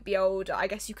might be older. I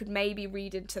guess you could maybe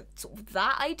read into sort of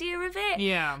that idea of it.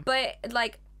 Yeah. But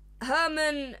like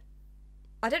Hermann,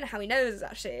 I don't know how he knows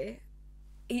actually.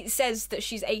 He says that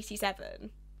she's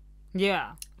 87.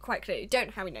 Yeah. Quite clearly. Don't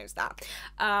know how he knows that.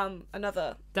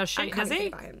 Another. Does she? Has he?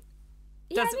 About him.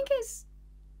 Yeah, I think it's.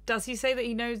 Does he say that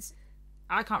he knows?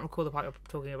 I can't recall the part you're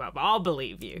talking about, but I'll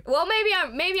believe you. Well, maybe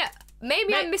I'm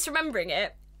misremembering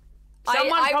it.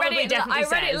 Someone I probably definitely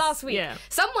read it last week. Yeah.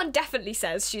 Someone definitely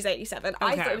says she's 87.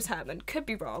 I Okay. thought it was Hermann. Could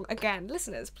be wrong. Again,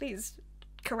 listeners, please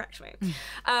correct me.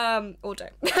 Or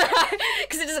don't.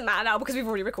 Because it doesn't matter now because we've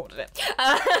already recorded it.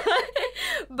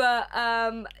 But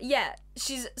yeah,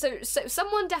 she's so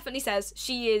someone definitely says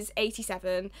she is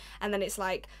 87, and then it's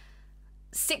like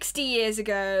 60 years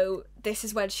ago, this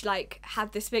is when she like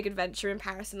had this big adventure in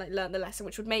Paris and like learned the lesson,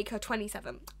 which would make her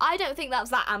 27. I don't think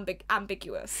that's that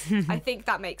ambiguous. I think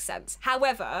that makes sense.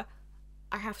 However,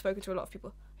 I have spoken to a lot of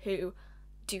people who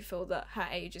do feel that her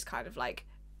age is kind of like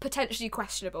potentially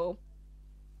questionable.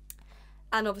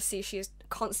 And obviously she is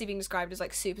constantly being described as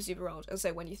like super, super old. And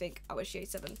so when you think, oh, is she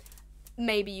 87?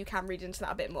 Maybe you can read into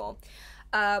that a bit more.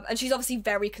 And she's obviously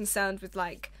very concerned with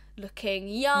like looking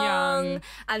young,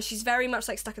 and she's very much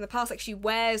like stuck in the past. Like she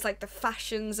wears like the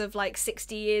fashions of like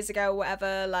 60 years ago or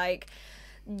whatever, like,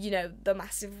 you know, the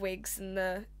massive wigs and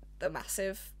the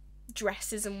massive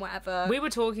dresses and whatever. We were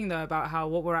talking though about how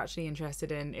what we're actually interested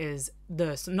in is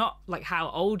not like how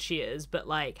old she is, but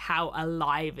like how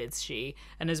alive is she,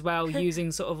 and as well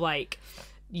using sort of like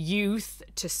youth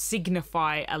to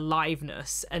signify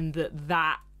aliveness, and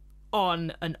that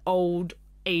on an old,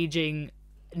 aging,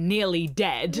 nearly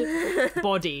dead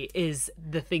body is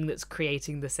the thing that's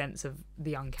creating the sense of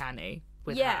the uncanny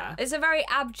with her. It's a very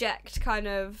abject kind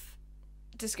of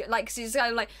like, she's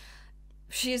kind of like,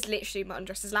 she is literally mutton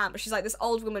dressed as lamb, but she's like this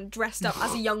old woman dressed up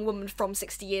as a young woman from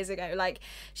 60 years ago. Like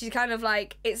she's kind of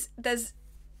like, there's,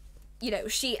 you know,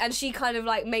 she kind of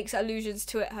like makes allusions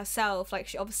to it herself. Like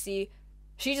she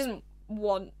doesn't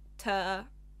want to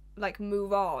like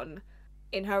move on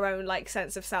in her own like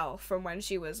sense of self from when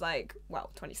she was like,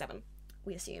 well, 27,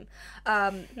 we assume.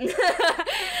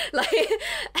 Like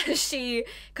she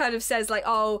kind of says like,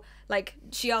 oh, like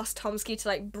she asked Tomsky to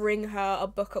like bring her a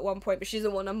book at one point, but she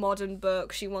doesn't want a modern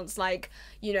book. She wants like,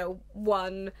 you know,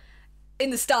 one in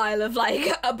the style of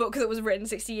like a book that was written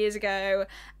 60 years ago.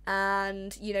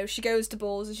 And, you know, she goes to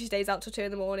balls and she stays out till 2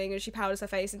 a.m, and she powders her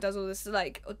face and does all this,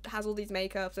 like, has all these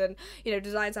makeups and, you know,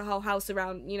 designs her whole house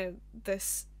around, you know,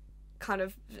 this kind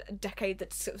of decade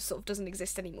that sort of doesn't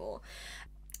exist anymore.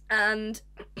 And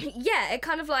yeah, it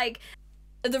kind of like,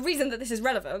 the reason that this is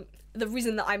relevant, the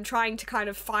reason that I'm trying to kind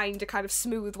of find a kind of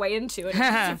smooth way into it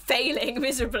and failing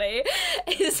miserably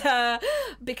is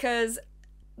because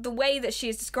the way that she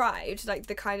is described, like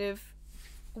the kind of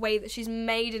way that she's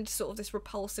made into sort of this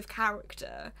repulsive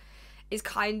character, is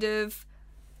kind of,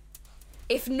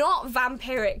 if not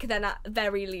vampiric, then at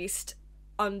very least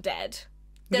undead.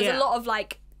 There's a lot of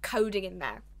like coding in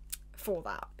there for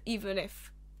that, even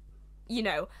if, you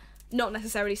know, not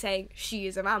necessarily saying she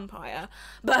is a vampire,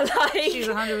 but like she's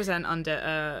 100%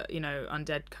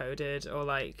 undead coded, or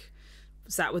like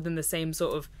sat within the same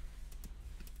sort of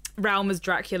realm as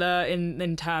Dracula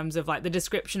in terms of like the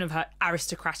description of her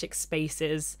aristocratic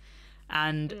spaces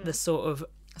and the sort of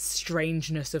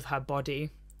strangeness of her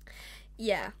body.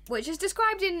 Yeah, which is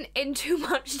described in too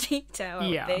much detail,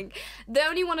 I think. The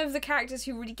only one of the characters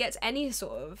who really gets any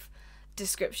sort of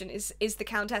description is the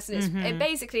Countess, and it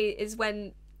basically is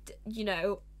when, you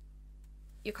know,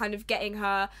 you're kind of getting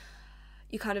her,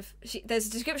 there's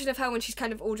a description of her when she's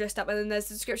kind of all dressed up, and then there's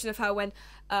a description of her when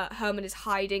Hermann is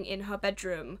hiding in her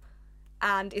bedroom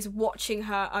and is watching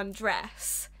her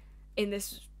undress in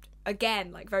this,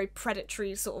 again, like very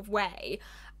predatory sort of way,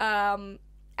 and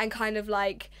kind of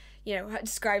like, you know,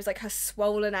 describes like her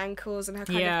swollen ankles and her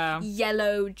kind of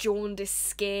yellow jaundiced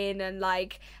skin, and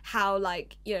like how,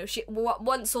 like, you know, she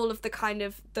once all of the kind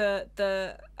of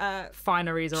the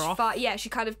fineries are off, she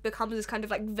kind of becomes this kind of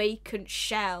like vacant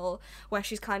shell where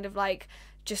she's kind of like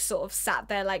just sort of sat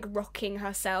there like rocking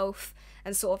herself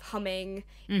and sort of humming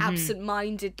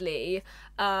absent-mindedly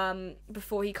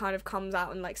before he kind of comes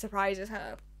out and like surprises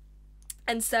her.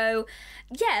 And so,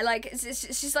 yeah, like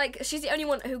she's the only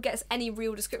one who gets any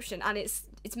real description, and it's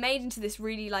made into this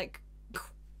really like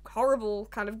horrible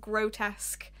kind of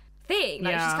grotesque thing.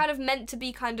 Like she's kind of meant to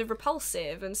be kind of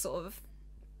repulsive and sort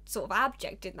of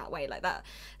abject in that way, like that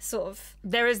sort of.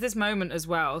 There is this moment as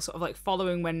well, sort of like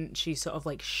following when she sort of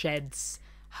like sheds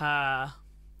her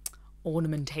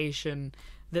ornamentation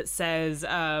that says,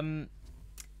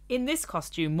 in this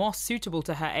costume, more suitable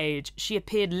to her age, she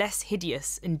appeared less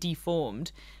hideous and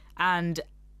deformed, and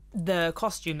the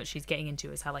costume that she's getting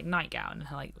into is her like nightgown and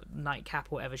her like nightcap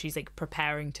or whatever. She's like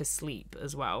preparing to sleep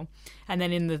as well. And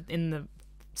then in the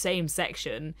same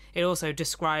section, it also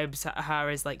describes her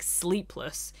as like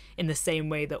sleepless in the same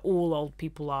way that all old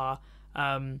people are,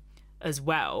 as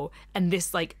well. And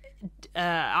this like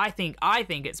I think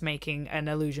it's making an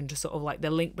allusion to sort of like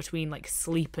the link between like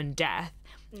sleep and death,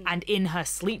 and in her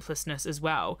sleeplessness as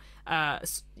well,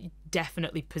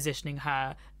 definitely positioning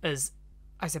her as,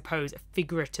 I suppose,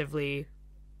 figuratively,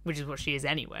 which is what she is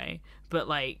anyway, but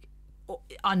like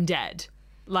undead,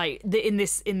 like in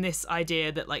this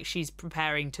idea that like she's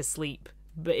preparing to sleep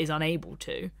but is unable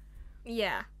to.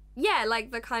 Yeah,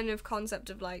 like the kind of concept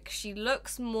of like she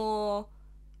looks more,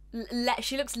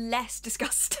 she looks less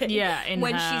disgusting. Yeah,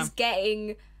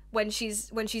 when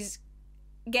she's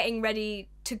getting ready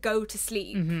to go to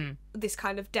sleep, this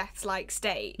kind of death-like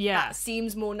state that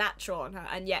seems more natural on her,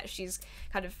 and yet she's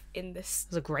kind of in this.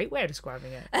 That's a great way of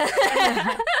describing it.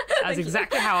 That's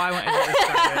exactly how I wanted to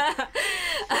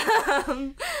describe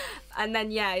it. And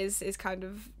then is kind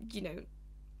of, you know,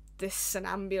 this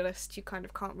somnambulist. You kind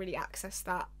of can't really access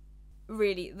that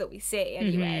really that we see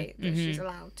anyway, that she's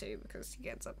allowed to, because he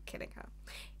ends up killing her.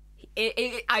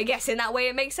 I guess in that way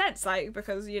it makes sense, like,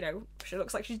 because, you know, she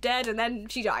looks like she's dead and then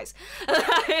she dies.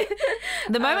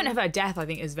 The moment of her death, I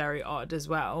think, is very odd as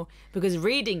well, because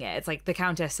reading it, it's like the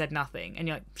Countess said nothing, and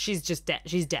you're like, she's just dead,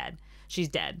 she's dead, she's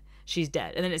dead, she's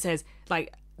dead, and then it says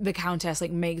like the Countess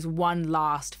like makes one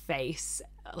last face,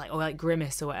 like, or like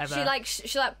grimace or whatever.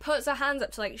 She puts her hands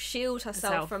up to like shield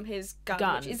herself from his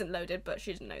gun, which isn't loaded, but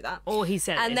she didn't know that. Or he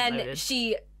said, and then loaded.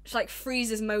 She like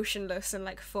freezes motionless and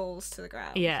like falls to the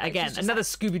ground. Yeah, like, again, another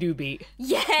Scooby-Doo beat.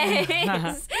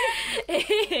 Yes.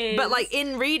 It is. But like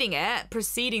in reading it,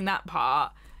 preceding that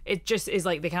part, it just is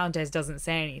like the Countess doesn't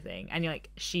say anything, and you're like,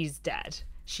 she's dead.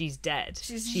 She's dead.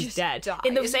 She's dead. Died.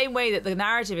 In the same way that the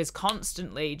narrative is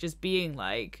constantly just being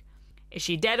like, is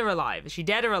she dead or alive? Is she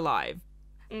dead or alive?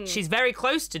 She's very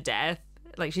close to death.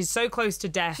 Like, she's so close to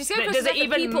death. She's so that close does to it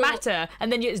death even matter?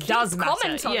 And then it does matter.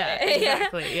 Comment on yeah, it.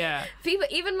 Exactly. Yeah. People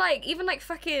even like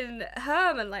fucking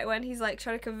Hermann, like when he's like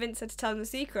trying to convince her to tell him the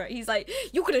secret, he's like,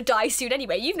 "You're gonna die soon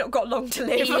anyway. You've not got long to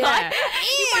live." Yeah. Like,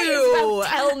 you might as well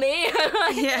tell me.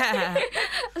 Yeah.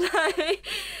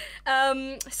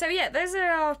 So yeah, those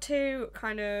are our two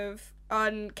kind of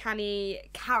uncanny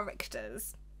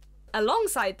characters.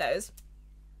 Alongside those,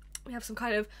 we have some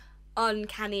kind of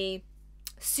uncanny,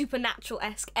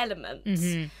 supernatural-esque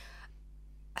elements.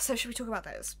 So should we talk about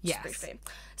those? Yes. Briefly?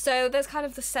 So there's kind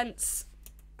of the sense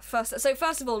first. So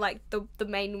first of all, like the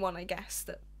main one, I guess,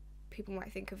 that people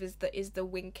might think of is the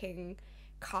winking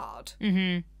card.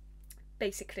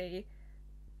 Basically,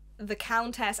 the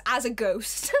Countess as a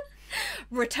ghost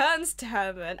returns to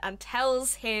Hermann and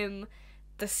tells him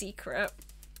the secret.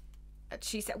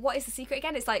 She said, what is the secret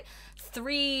again? It's like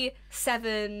 3,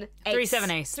 7, 8. 3,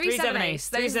 7 ace. 3, 7 ace.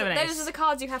 3, 7 ace. Those are the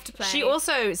cards you have to play. She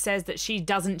also says that she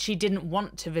didn't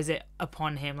want to visit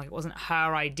upon him. Like, it wasn't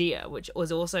her idea, which was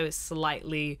also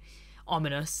slightly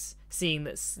ominous, seeing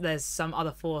that there's some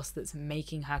other force that's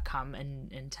making her come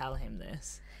and tell him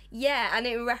this. Yeah, and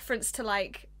in references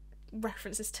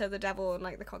to the devil and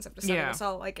like the concept of selling the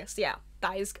soul, I guess. Yeah,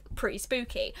 that is pretty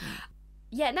spooky.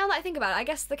 Yeah, now that I think about it, I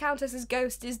guess the Countess's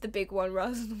ghost is the big one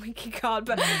rather than the winking card.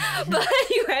 But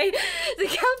anyway, the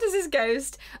Countess's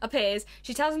ghost appears.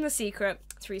 She tells him the secret,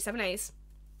 3, 7 ace.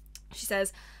 She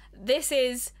says, "This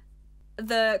is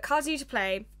the cards you need to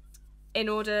play in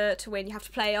order to win. You have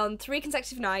to play on 3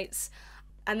 consecutive nights,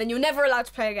 and then you're never allowed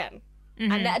to play again."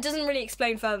 And that doesn't really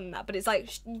explain further than that, but it's like,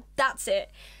 that's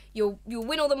it. You'll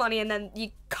win all the money, and then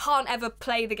you can't ever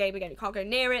play the game again. You can't go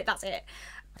near it. That's it.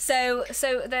 So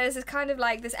there's this kind of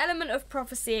like this element of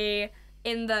prophecy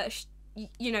in that,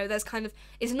 you know, there's kind of,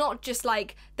 it's not just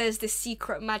like there's this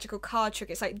secret magical card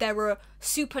trick. It's like there are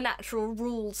supernatural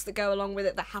rules that go along with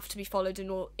it that have to be followed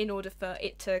in order for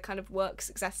it to kind of work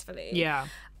successfully. Yeah.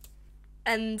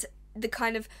 And the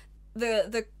kind of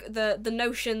the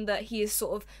notion that he is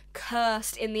sort of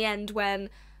cursed in the end when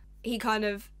he kind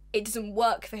of, it doesn't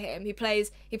work for him. He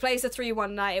plays the 3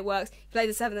 one night, it works. He plays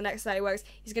the 7 the next night, it works.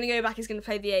 He's going to go back, he's going to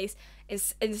play the ace.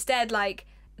 Instead, like,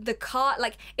 the card,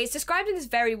 like, it's described in this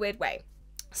very weird way.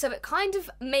 So it kind of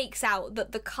makes out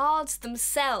that the cards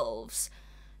themselves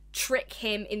trick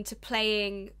him into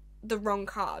playing the wrong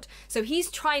card. So he's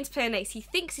trying to play an ace. He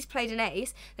thinks he's played an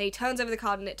ace, then he turns over the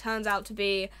card and it turns out to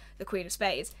be the Queen of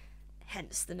Spades.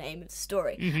 Hence the name of the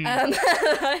story.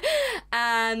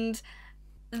 And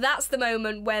that's the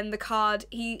moment when the card,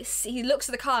 he looks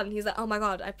at the card and he's like, oh my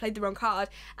god, I played the wrong card.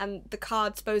 And the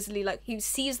card supposedly, like, he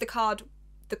sees the card,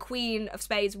 the Queen of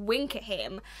Spades, wink at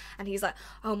him, and he's like,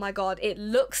 oh my god, it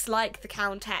looks like the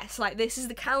Countess. Like, this is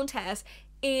the Countess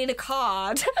in a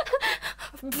card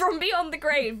from beyond the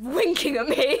grave winking at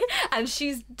me, and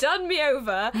she's done me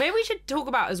over. Maybe we should talk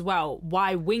about as well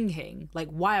why winking, like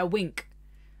why a wink.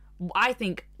 I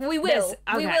think we will.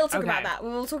 We will talk about that. We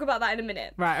will talk about that in a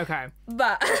minute. Right. Okay.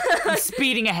 But I'm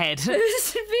speeding ahead.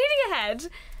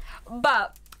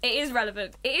 But it is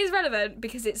relevant. It is relevant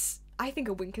because it's. I think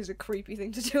a wink is a creepy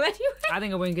thing to do anyway. I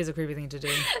think a wink is a creepy thing to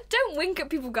do. Don't wink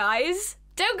at people, guys.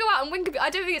 Don't go out and wink at people.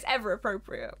 I don't think it's ever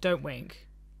appropriate. Don't wink.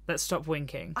 Let's stop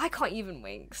winking. I can't even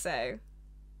wink, so.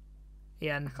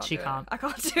 Yeah, she can't. I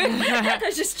can't do it.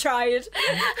 I just tried.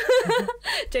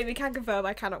 Jamie can confirm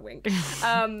I cannot wink.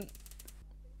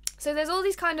 So there's all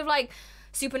these kind of like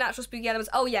supernatural spooky elements.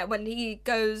 Oh yeah, when he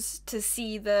goes to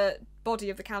see the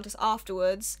body of the Countess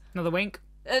afterwards. Another wink.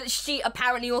 She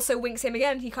apparently also winks him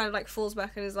again. He kind of like falls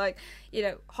back and is like, you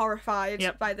know,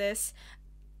 horrified by this.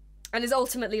 And is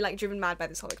ultimately like driven mad by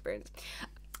this whole experience.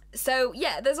 So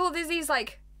yeah, there's these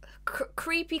like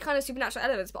creepy kind of supernatural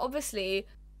elements, but obviously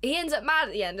he ends up mad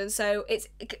at the end, and so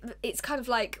it's kind of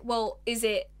like, well, is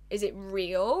it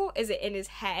real? Is it in his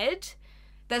head?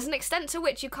 There's an extent to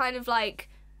which you kind of like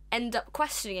end up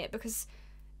questioning it, because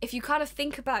if you kind of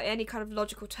think about it in any kind of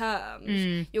logical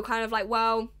terms, you're kind of like,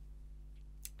 well,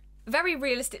 very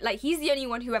realistic. Like, he's the only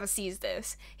one who ever sees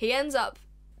this. He ends up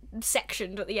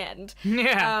sectioned at the end.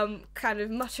 Yeah. Kind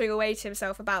of muttering away to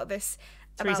himself about this.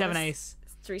 3-7 ace.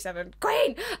 3-7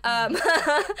 Queen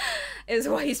is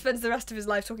what he spends the rest of his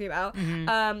life talking about.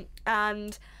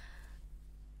 And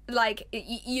like,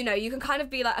 you know, you can kind of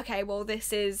be like, okay, well,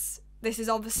 this is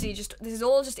obviously this is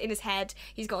all just in his head.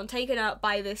 He's gotten taken up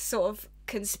by this sort of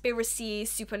conspiracy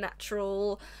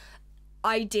supernatural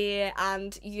idea,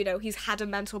 and you know, he's had a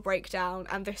mental breakdown,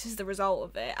 and this is the result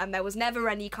of it, and there was never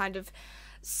any kind of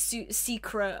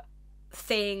secret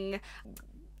thing.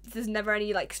 There's never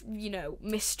any, like, you know,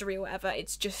 mystery or whatever.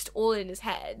 It's just all in his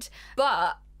head.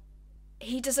 But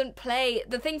he doesn't play...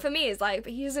 The thing for me is, like,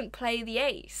 but he doesn't play the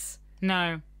ace.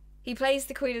 No. He plays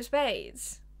the Queen of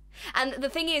Spades. And the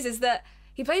thing is that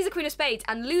he plays the Queen of Spades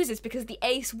and loses because the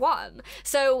ace won.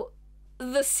 So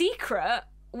the secret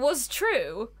was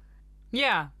true.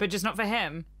 Yeah, but just not for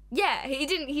him. Yeah, he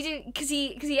didn't, because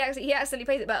he accidentally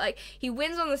plays it, but like, he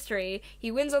wins on the 3, he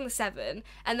wins on the 7,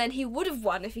 and then he would have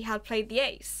won if he had played the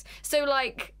ace. So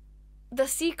like, the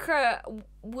secret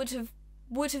would have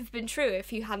been true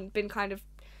if he hadn't been kind of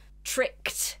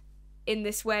tricked in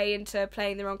this way into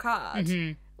playing the wrong card,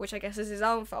 which I guess is his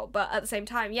own fault. But at the same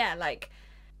time, there's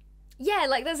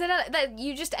that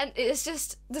you just, and it's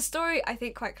just the story, I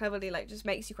think, quite cleverly like just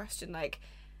makes you question like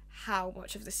how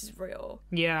much of this is real.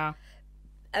 Yeah.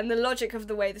 And the logic of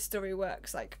the way the story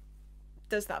works, like,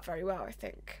 does that very well, I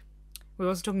think. We're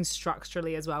also talking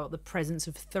structurally as well, the presence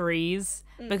of 3s.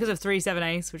 Because of 3-7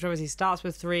 ace, which obviously starts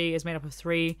with 3, is made up of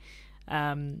 3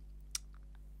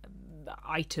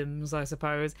 items, I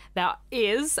suppose. There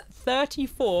is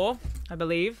 34, I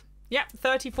believe. Yeah,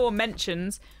 34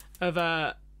 mentions of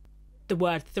the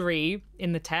word 3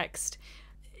 in the text.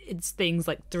 It's things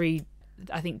like 3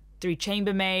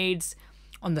 chambermaids.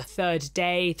 On the 3rd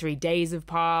day, 3 days have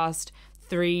passed.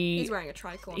 3... He's wearing a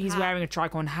tricorn hat. He's wearing a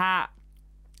tricorn hat.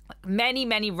 Many,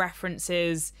 many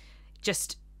references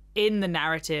just in the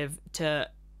narrative to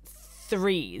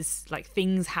 3s, like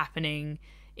things happening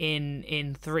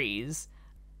in 3s.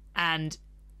 And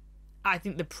I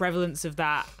think the prevalence of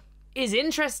that is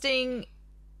interesting.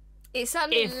 It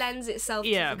certainly lends itself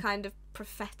to the kind of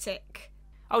prophetic.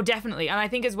 Oh, definitely. And I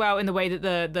think as well in the way that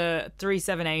the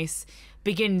 3-7 ace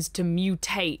begins to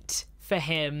mutate for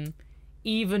him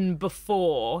even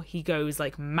before he goes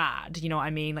like mad, you know what I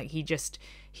mean? Like he's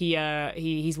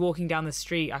walking down the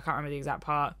street, I can't remember the exact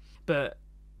part, but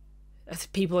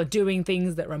people are doing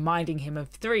things that are reminding him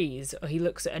of 3s, or he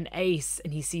looks at an ace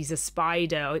and he sees a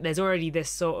spider. There's already this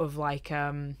sort of like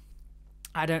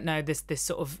I don't know, this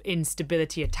sort of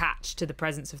instability attached to the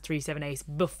presence of 3-7 ace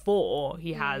before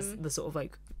he has the sort of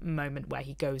like moment where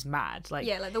he goes mad. Like,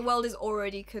 yeah, like the world is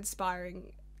already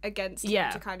conspiring against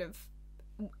him to kind of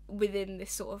within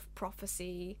this sort of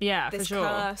prophecy, this for sure.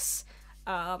 curse,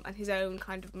 and his own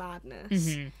kind of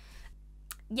madness.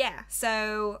 Yeah,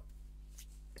 so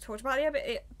talked about a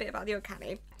bit about the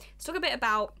uncanny. Let's talk a bit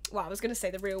about, well, I was going to say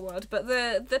the real world, but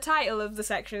the title of the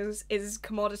section is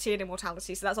commodity and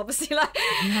immortality, so that's obviously like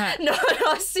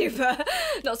not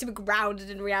super grounded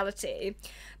in reality.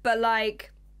 But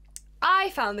like,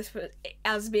 I found this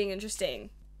as being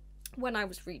interesting when I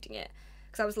was reading it,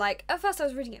 because I was like, at first I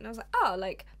was reading it and I was like, oh,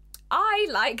 like, I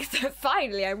like that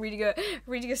finally I'm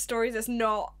reading a story that's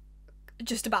not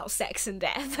just about sex and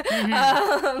death.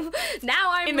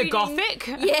 Now I'm in reading, the Gothic.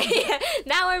 Yeah.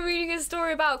 Now I'm reading a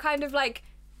story about kind of like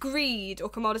greed or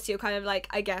commodity, or kind of like,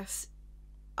 I guess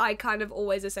I kind of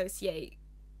always associate,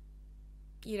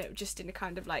 you know, just in a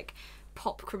kind of like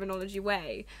pop criminology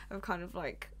way of kind of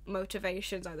like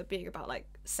motivations either being about like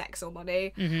sex or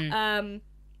money. And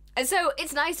so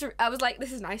it's nice I was like,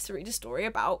 this is nice to read a story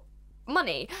about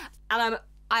money,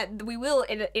 and we will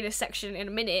in a section in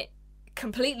a minute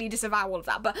completely disavow all of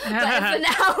that, but for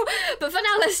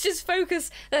now let's just focus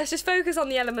on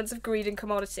the elements of greed and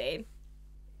commodity,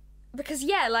 because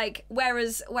yeah, like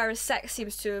whereas sex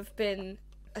seems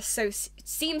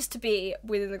to be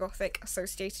within the Gothic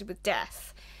associated with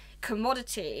death,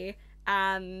 commodity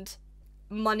and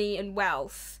money and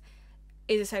wealth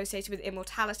is associated with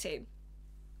immortality.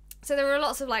 So there are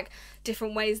lots of like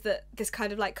different ways that this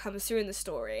kind of like comes through in the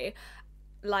story,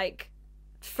 like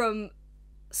from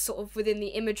sort of within the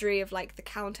imagery of like the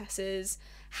Countess's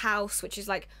house, which is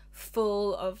like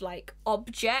full of like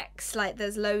objects, like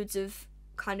there's loads of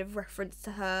kind of reference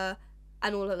to her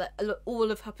and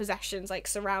all of her possessions, like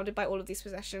surrounded by all of these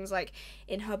possessions, like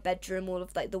in her bedroom, all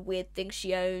of like the weird things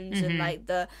she owns, and like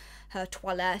her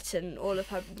toilette and all of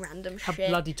her random shit. Her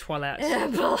bloody toilette.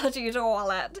 Bloody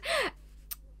toilette.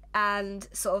 And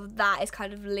sort of that is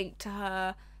kind of linked to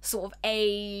her sort of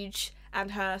age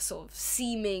and her sort of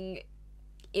seeming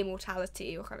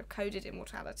immortality, or kind of coded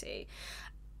immortality.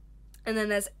 And then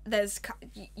there's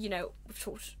you know, we've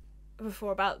talked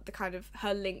before about the kind of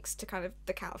her links to kind of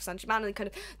the Count of Saint-Germain, and kind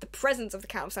of the presence of the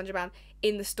Count of Saint-Germain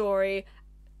in the story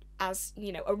as,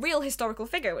 you know, a real historical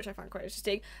figure, which I find quite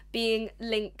interesting, being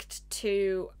linked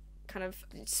to kind of,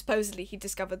 supposedly he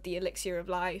discovered the elixir of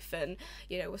life and,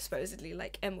 you know, was supposedly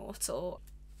like immortal,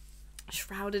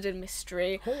 shrouded in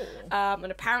mystery.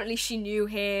 And apparently she knew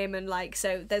him, and like,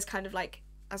 so there's kind of like,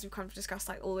 as we've kind of discussed,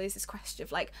 like always this question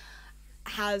of like,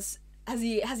 has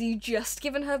he just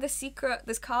given her this secret,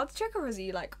 this card trick, or has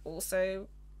he like also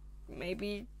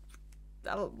maybe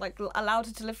like allowed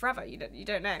her to live forever? You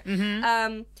don't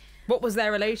know. What was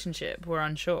their relationship? We're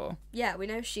unsure. Yeah, we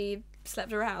know she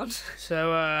slept around.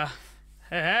 So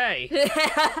hey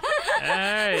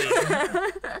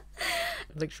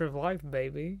elixir of life,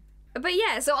 baby. But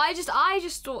yeah, so I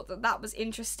just thought that was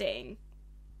interesting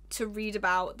to read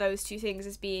about those two things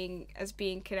as being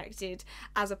connected,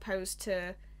 as opposed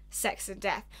to sex and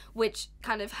death, which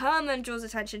kind of Hermann draws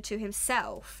attention to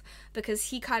himself, because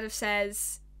he kind of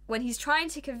says, when he's trying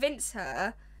to convince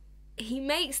her, he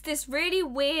makes this really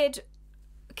weird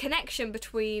connection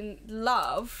between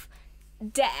love,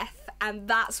 death, and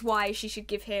that's why she should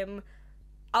give him.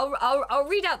 I'll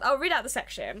read out the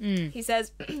section. He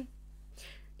says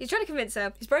he's trying to convince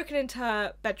her. He's broken into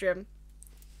her bedroom.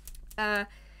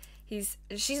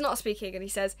 She's not speaking, and he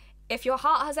says, if your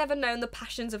heart has ever known the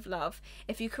passions of love,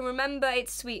 if you can remember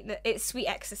its sweet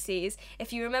ecstasies,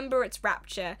 if you remember its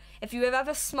rapture, if you have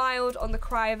ever smiled on the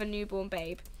cry of a newborn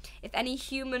babe, if any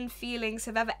human feelings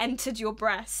have ever entered your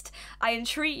breast, I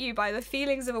entreat you by the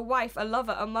feelings of a wife, a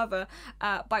lover, a mother,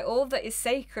 by all that is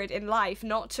sacred in life,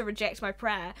 not to reject my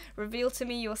prayer. Reveal to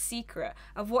me your secret.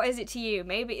 Of what is it to you?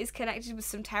 Maybe it is connected with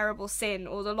some terrible sin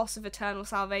or the loss of eternal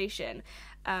salvation.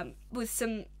 With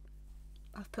some,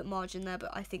 I've put margin there,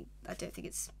 but I don't think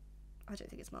it's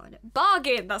mine.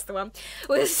 Bargain, that's the one.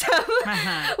 With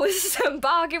some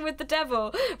bargain with the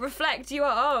devil. Reflect, you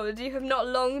are old, you have not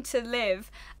long to live.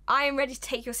 I am ready to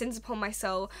take your sins upon my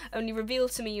soul. Only reveal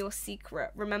to me your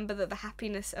secret. Remember that the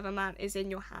happiness of a man is in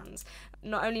your hands.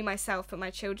 Not only myself, but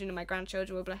my children and my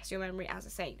grandchildren will bless your memory as a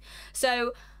saint.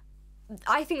 So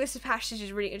I think this passage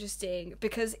is really interesting,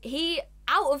 because he,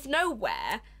 out of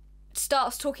nowhere,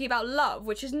 starts talking about love,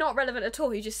 which is not relevant at all.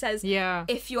 He just says,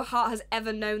 if your heart has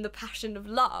ever known the passion of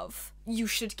love, you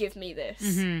should give me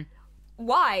this.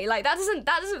 Why? Like, that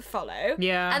doesn't follow.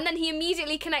 Yeah. And then he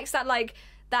immediately connects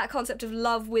that concept of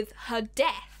love with her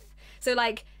death. So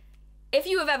like, if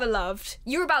you have ever loved,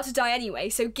 you're about to die anyway,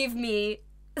 so give me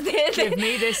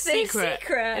this secret.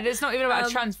 And it's not even about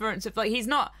a transference of, like, he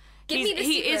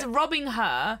is robbing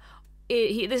her.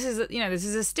 This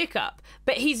is a stick up,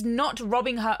 but he's not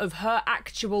robbing her of her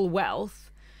actual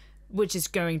wealth, which is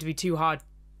going to be too hard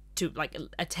to like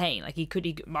attain. Like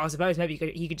I suppose maybe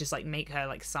he could just like make her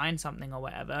like sign something or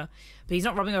whatever, but he's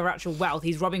not robbing her of her actual wealth.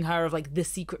 He's robbing her of like the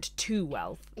secret to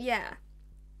wealth. Yeah,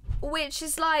 which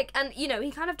is like, and you know,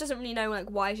 he kind of doesn't really know like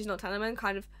why she's not telling him, and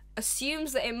kind of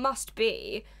assumes that it must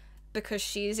be because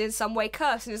she's in some way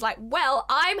cursed, and is like, well,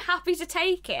 I'm happy to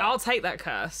take it. I'll take that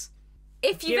curse.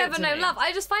 if you've ever known love.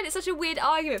 I just find it such a weird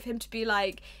argument for him to be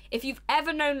like, if you've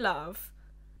ever known love,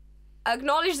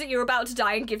 acknowledge that you're about to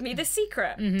die and give me this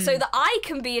secret so that I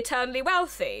can be eternally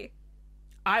wealthy.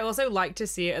 I also like to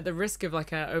see it at the risk of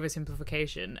like a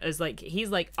oversimplification as like, he's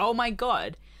like, oh my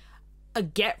God, a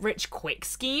get rich quick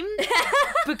scheme?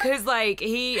 Because like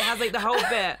he has like the whole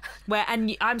bit where,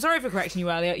 and I'm sorry for correcting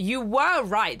you earlier, you were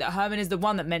right that Hermann is the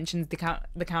one that mentions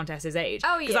the Countess's age.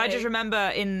 Oh yeah. Because I just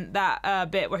remember in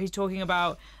that bit where he's talking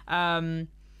about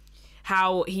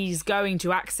how he's going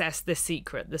to access this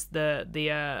secret,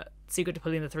 the secret to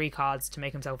pulling the 3 cards to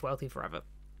make himself wealthy forever.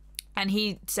 And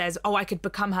he says, oh, I could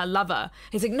become her lover.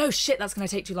 He's like, no shit, that's going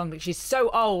to take too long. Like, she's so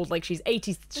old. Like, she's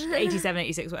 87,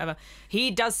 86, whatever. He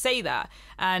does say that.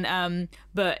 And,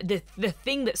 but the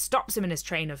thing that stops him in his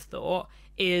train of thought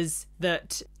is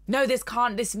that, no, this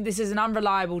is an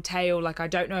unreliable tale. Like, I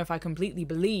don't know if I completely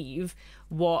believe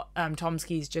what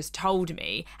Tomsky's just told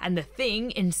me. And the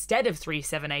thing, instead of 3,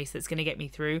 7, ace that's going to get me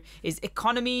through is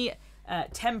economy,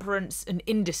 temperance, and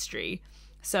industry.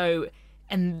 So...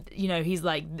 And, you know, he's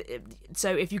like,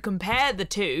 so if you compare the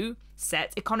 2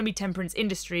 sets, economy, temperance,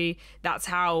 industry, that's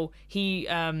how he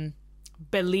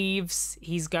believes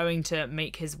he's going to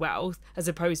make his wealth, as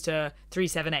opposed to 3,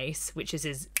 7, ace, which is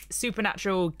his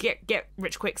supernatural get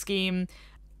rich quick scheme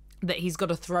that he's got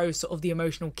to throw sort of the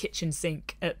emotional kitchen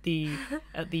sink at the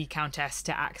Countess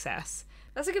to access.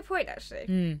 That's a good point,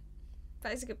 actually.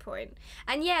 That is a good point.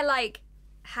 And yeah, like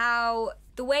how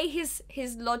the way his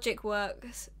logic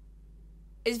works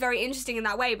is very interesting in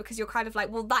that way, because you're kind of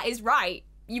like, well, that is right.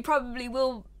 You probably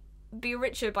will be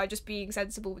richer by just being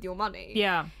sensible with your money.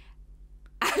 Yeah.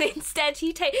 And instead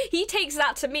he takes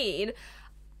that to mean,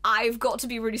 I've got to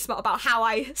be really smart about how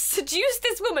I seduce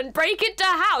this woman, break into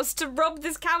her house to rob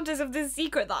this countess of this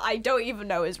secret that I don't even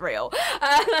know is real.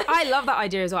 I love that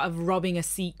idea as well, of robbing a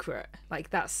secret.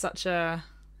 Like, that's such a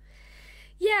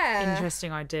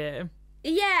interesting idea.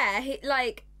 Yeah,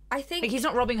 I think... Like, he's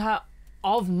not robbing her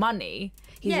of money.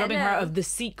 He's robbing her of the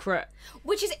secret.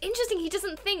 Which is interesting. He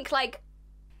doesn't think, like...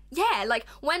 Yeah, like,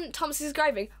 when Thomas is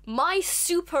describing my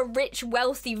super rich,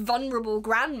 wealthy, vulnerable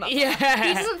grandmother, he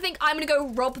doesn't think, I'm going to go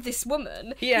rob this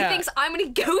woman. Yeah. He thinks, I'm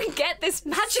going to go and get this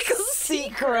magical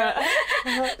secret.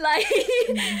 like,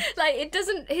 it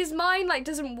doesn't... His mind, like,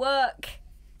 doesn't work...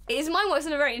 His mind works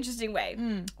in a very interesting way.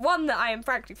 One that I am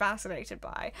frankly fascinated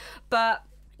by. But,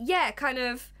 yeah, kind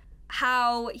of...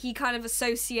 how he kind of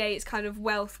associates kind of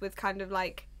wealth with kind of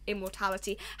like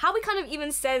immortality. How he kind of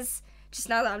even says, just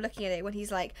now that I'm looking at it, when he's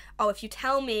like, oh, if you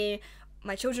tell me,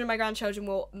 my children and my grandchildren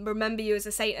will remember you as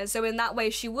a saint. And so in that way,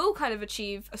 she will kind of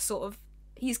achieve a sort of,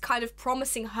 he's kind of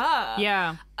promising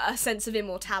her a sense of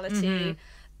immortality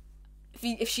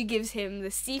if she gives him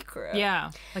the secret.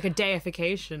 Yeah, like a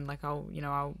deification, like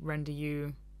I'll render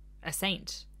you a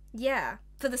saint. Yeah.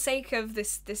 For the sake of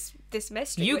this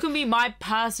mystery. You can be my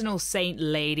personal saint,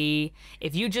 lady,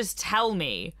 if you just tell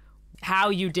me how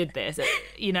you did this.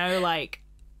 You know, like,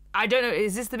 I don't know,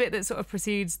 is this the bit that sort of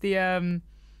precedes the...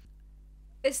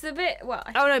 It's the bit, well...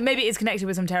 Oh, no, maybe it's connected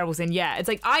with some terrible sin. Yeah, it's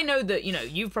like, I know that, you know,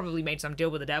 you've probably made some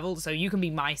deal with the devil, so you can be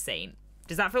my saint.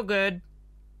 Does that feel good?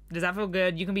 Does that feel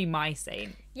good? You can be my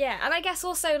saint. Yeah, and I guess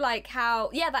also, like, how...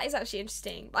 Yeah, that is actually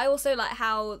interesting. I also like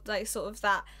how, like, sort of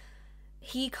that...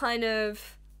 He kind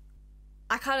of,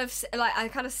 I kind of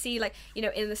see, like, you know,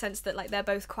 in the sense that, like, they're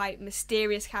both quite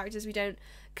mysterious characters. We don't,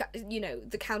 you know,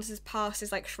 the Countess's past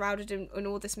is, like, shrouded in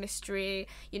all this mystery.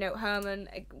 You know, Hermann,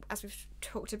 as we've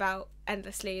talked about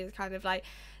endlessly, is kind of, like,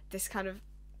 this kind of,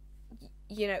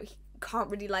 you know, he can't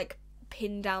really, like,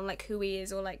 pin down, like, who he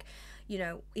is or, like, you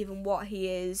know, even what he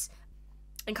is.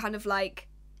 And kind of, like,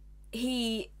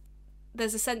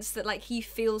 there's a sense that, like, he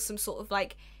feels some sort of,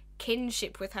 like,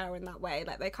 kinship with her in that way,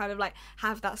 like they kind of like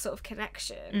have that sort of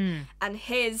connection. And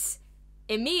his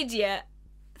immediate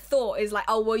thought is like,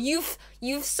 oh well, you've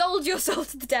sold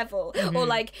yourself to the devil, or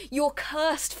like you're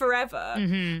cursed forever.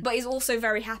 But he's also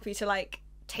very happy to like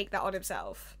take that on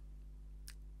himself.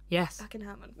 Yes, fucking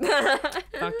Hermann.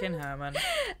 Fucking Hermann.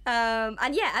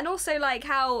 And yeah, and also like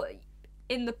how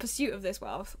in the pursuit of this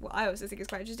wealth, what I also think is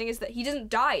quite interesting is that he doesn't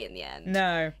die in the end.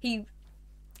 No, he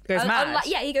goes mad.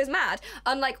 He goes mad.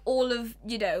 Unlike all of,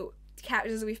 you know,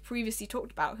 characters that we've previously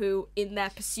talked about who, in their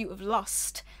pursuit of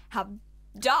lust, have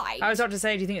died. I was about to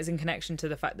say, do you think it's in connection to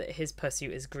the fact that his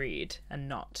pursuit is greed and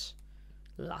not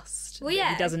lust? Well,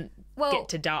 yeah. He doesn't get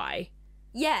to die.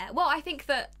 Yeah, well, I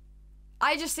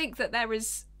just think that there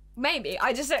is... Maybe. My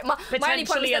only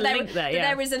point was that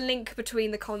there is a link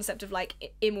between the concept of,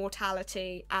 like,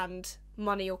 immortality and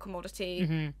money or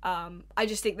commodity. I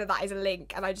just think that is a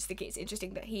link, and I just think it's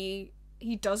interesting that he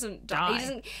he doesn't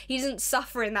die. He doesn't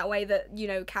suffer in that way that, you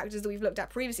know, characters that we've looked at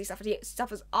previously suffered. He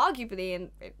suffers arguably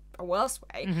in a worse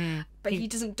way, but he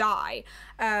doesn't die.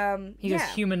 He goes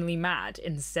humanly mad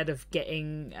instead of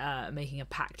making a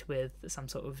pact with some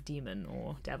sort of demon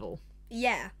or devil.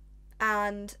 Yeah,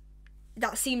 and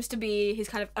that seems to be his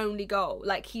kind of only goal.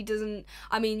 Like, he doesn't...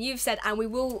 I mean, you've said, and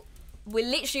we're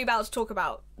literally about to talk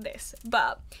about this,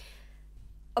 but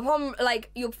upon,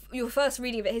 like, your first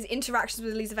reading of it, his interactions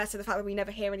with Elisaveta, the fact that we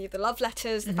never hear any of the love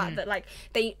letters, the fact that, like,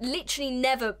 they literally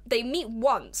never... They meet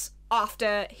once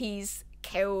after he's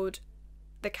killed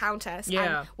the Countess,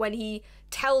 and when he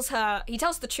tells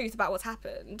the truth about what's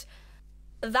happened,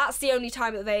 that's the only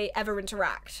time that they ever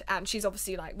interact, and she's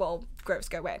obviously like, well, gross,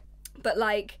 go away. But,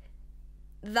 like,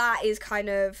 that is kind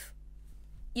of,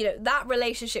 you know, that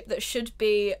relationship that should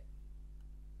be,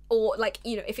 or, like,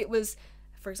 you know, if it was,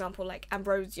 for example, like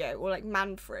Ambrosio or like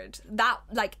Manfred, that,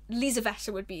 like,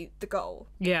 Elisaveta would be the goal.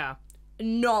 Yeah.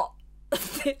 Not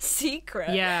the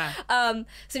secret. Yeah.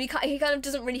 So he kind of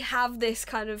doesn't really have this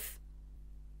kind of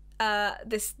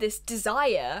this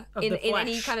desire in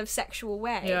any kind of sexual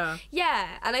way. Yeah,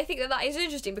 and I think that is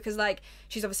interesting because, like,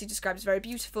 she's obviously described as very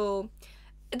beautiful.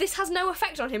 This has no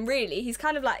effect on him, really. He's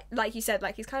kind of like you said,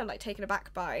 like, he's kind of like taken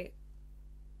aback by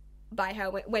her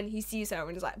when he sees her,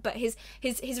 and is like, but his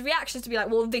reaction is to be like,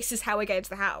 well, this is how I get into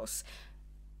the house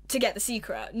to get the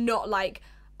secret, not like,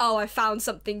 oh, I found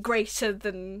something greater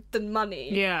than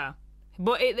money. Yeah.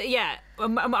 But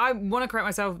I want to correct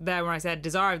myself there when I said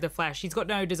desire of the flesh. He's got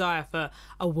no desire for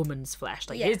a woman's flesh.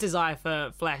 Like, his desire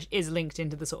for flesh is linked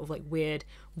into the sort of, like, weird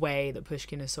way that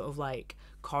Pushkin is sort of, like,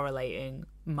 correlating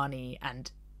money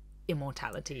and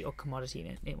immortality, or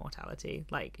commodity immortality.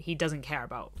 Like, he doesn't care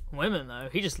about women, though.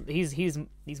 He's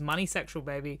money sexual,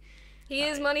 baby. He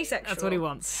is money sexual. That's what he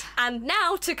wants. And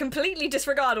now to completely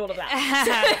disregard all of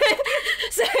that.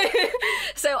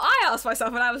 So I asked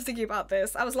myself when I was thinking about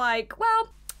this, I was like, well,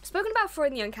 spoken about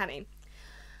Freud and the uncanny.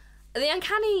 The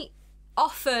uncanny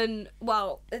often,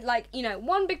 well, like, you know,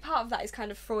 one big part of that is kind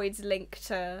of Freud's link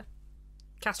to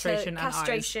castration,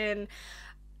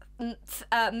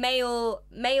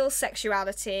 male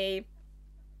sexuality,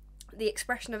 the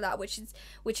expression of that, which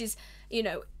is, you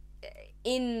know,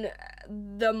 in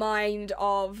the mind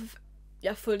of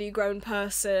a fully grown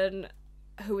person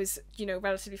who is, you know,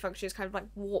 relatively functioning, is kind of like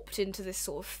warped into this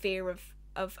sort of fear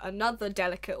of another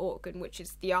delicate organ, which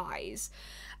is the eyes.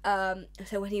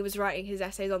 So when he was writing his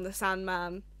essays on the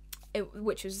Sandman,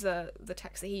 which was the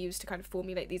text that he used to kind of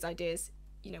formulate these ideas,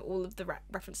 you know, all of the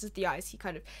references to the eyes, he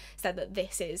kind of said that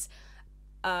this is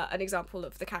an example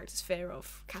of the character's fear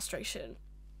of castration.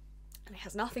 And it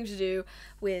has nothing to do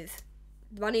with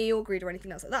money or greed or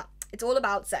anything else like that. It's all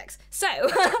about sex. So,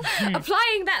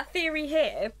 applying that theory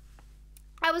here,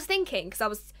 I was thinking, because I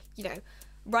was, you know,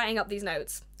 writing up these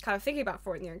notes, kind of thinking about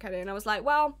Freud and the uncanny, and I was like,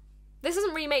 well, this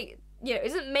doesn't really make, you know, it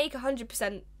doesn't make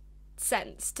 100%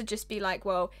 sense to just be like,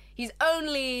 well, he's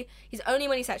only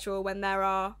money sexual when there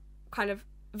are kind of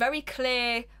very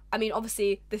clear, I mean,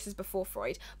 obviously this is before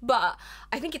Freud, but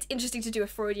I think it's interesting to do a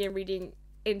Freudian reading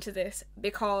into this,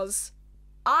 because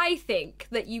I think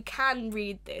that you can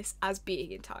read this as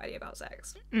being entirely about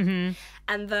sex. And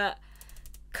that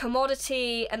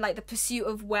commodity and, like, the pursuit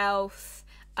of wealth,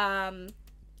 and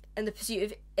the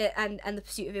pursuit of and the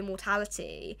pursuit of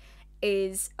immortality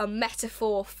is a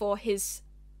metaphor for his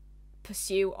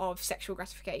pursuit of sexual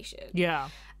gratification. Yeah.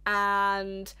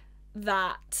 And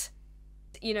that,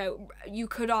 you know, you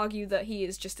could argue that he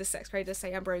is just as sex crazed as,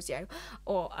 say, Ambrosio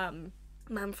or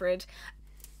Manfred,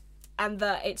 and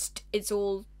that it's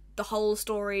all, the whole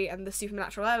story and the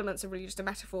supernatural elements are really just a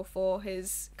metaphor for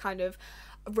his kind of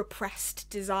repressed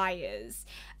desires.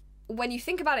 When you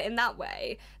think about it in that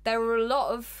way, there are a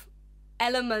lot of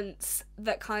elements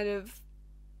that kind of,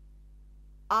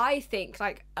 I think,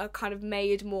 like, are kind of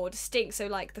made more distinct. So,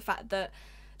 like, the fact that,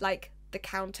 like, the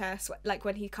Countess, like,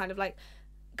 when he kind of, like,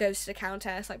 goes to the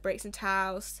Countess, like, breaks into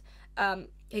house,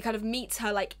 he kind of meets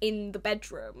her, like, in the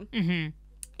bedroom,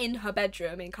 in her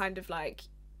bedroom, and kind of, like,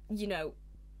 you know,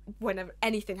 whenever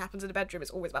anything happens in a bedroom,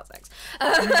 it's always about sex.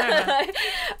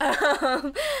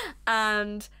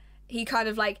 And he kind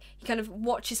of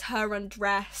watches her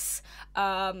undress,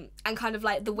 and kind of,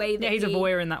 like, the way that he's a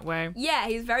voyeur in that way. Yeah,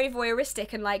 he's very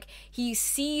voyeuristic, and, like, he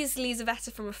sees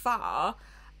Elisaveta from afar,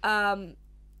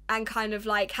 and kind of,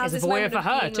 like, has this moment of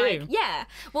being too. Like, yeah.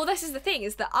 Well, this is the thing,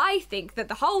 is that I think that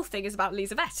the whole thing is about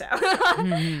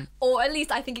Elisaveta. Or at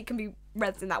least I think it can be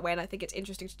read in that way, and I think it's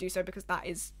interesting to do so because that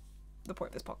is the point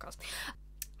of this podcast.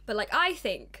 But, like, I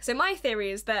think, so my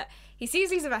theory is that he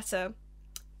sees Elisaveta,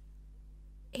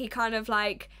 he kind of,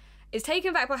 like, is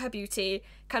taken back by her beauty,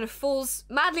 kind of falls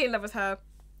madly in love with her,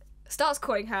 starts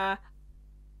courting her,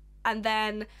 and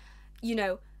then, you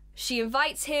know, she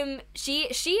invites him,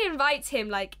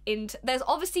 like, into, there's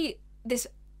obviously this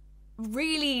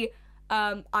really,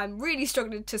 I'm really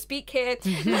struggling to speak here,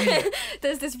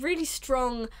 there's this really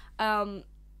strong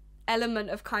element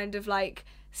of kind of, like,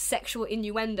 sexual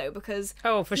innuendo, because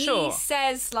he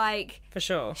says, like,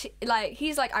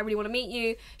 he's like, I really want to meet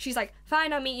you, she's like,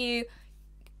 fine, I'll meet you,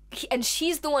 and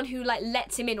she's the one who, like,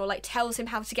 lets him in, or, like, tells him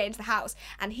how to get into the house,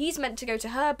 and he's meant to go to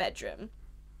her bedroom,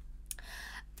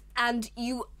 and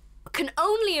you can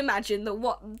only imagine that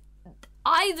what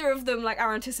either of them, like,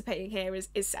 are anticipating here is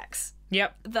sex.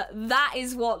 Yep. That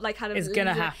is what, like, kind of is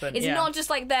gonna happen. It's not just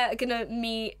like they're gonna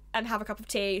meet and have a cup of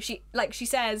tea. She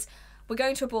says, we're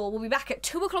going to a ball, we'll be back at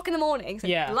 2:00 in the morning, so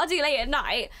bloody late at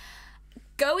night,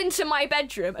 go into my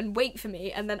bedroom and wait for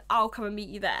me, and then I'll come and meet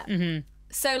you there. Mm-hmm.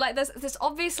 So, like, there's this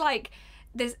obvious, like,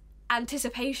 there's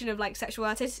anticipation of, like, sexual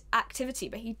activity,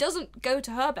 but he doesn't go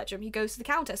to her bedroom, he goes to the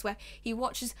Countess, where he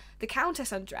watches the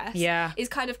Countess undress, is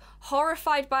kind of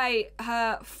horrified by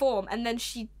her form, and then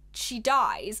she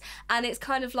dies, and it's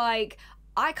kind of like,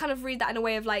 I kind of read that in a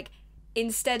way of, like,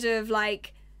 instead of,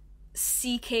 like,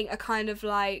 seeking a kind of,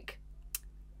 like,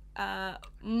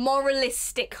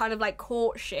 moralistic kind of, like,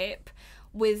 courtship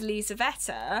with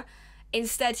Lisaveta,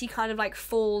 instead he kind of, like,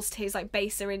 falls to his, like,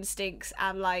 baser instincts,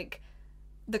 and, like,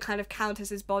 the kind of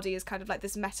Countess's body is kind of, like,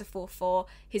 this metaphor for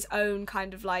his own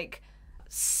kind of, like,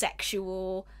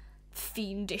 sexual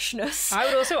fiendishness. I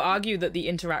would also argue that the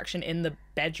interaction in the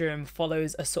bedroom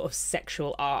follows a sort of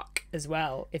sexual arc as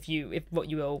well. If what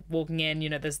you were walking in, you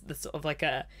know, there's sort of like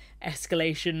a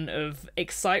escalation of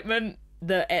excitement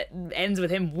that ends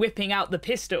with him whipping out the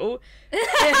pistol,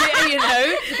 you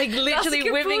know, like literally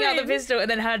whipping out the pistol, and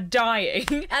then her dying.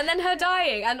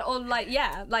 And on, like,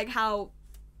 like how,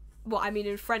 what I mean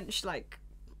in French, like,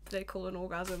 they call an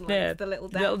orgasm, like, the little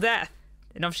death. Little death.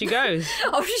 And off she goes.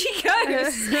 Off she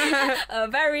goes. A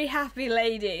very happy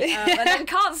lady. And then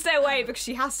can't stay away because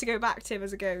she has to go back to him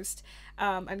as a ghost,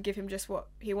 and give him just what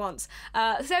he wants.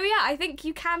 So yeah, I think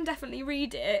you can definitely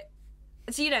read it.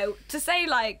 So, you know, to say,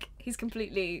 like, he's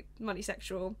completely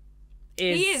monisexual.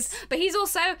 He is. But he's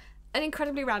also an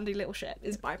incredibly randy little shit,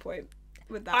 is my point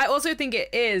with that. I also think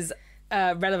it is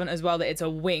relevant as well that it's a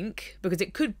wink, because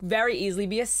it could very easily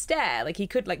be a stare. Like, he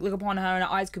could, like, look upon her and her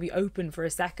eyes could be open for a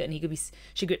second.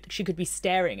 She could be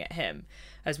staring at him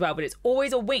as well. But it's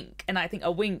always a wink, and I think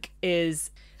a wink is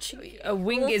a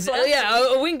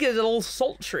little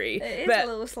sultry. It is but a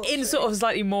little sultry. In sort of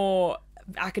slightly more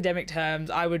academic terms,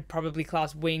 I would probably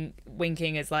class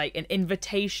winking as, like, an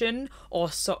invitation,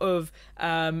 or sort of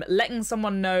letting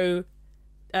someone know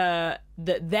that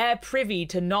they're privy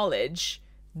to knowledge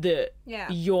that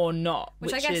you're not,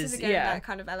 which I guess is again that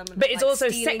kind of element, but of, it's like, also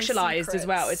sexualized secrets as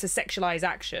well. It's a sexualized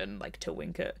action, like, to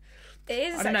wink at. It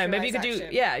is. I don't know. Maybe you could do.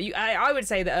 Yeah, I would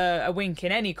say that a wink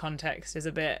in any context is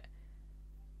a bit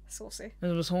saucy. A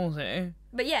little saucy.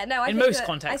 But yeah, no. In most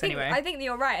contexts, anyway. I think that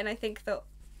you're right, and I think that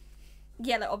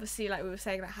like, obviously, like we were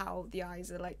saying, like, how the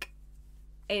eyes are, like,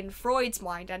 in Freud's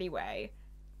mind anyway,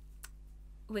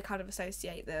 we kind of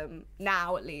associate them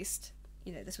now, at least.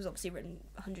 You know, this was obviously written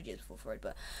 100 years before Freud,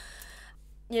 but,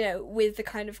 you know, with the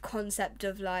kind of concept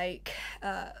of, like,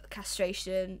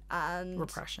 castration and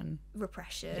repression.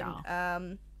 Yeah.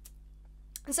 And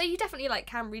so you definitely, like,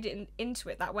 can read it into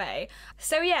it that way.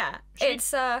 So yeah,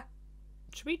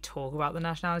 should we talk about the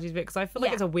nationalities bit? Because I feel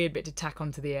like it's a weird bit to tack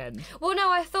onto the end. Well,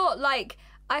 no, I thought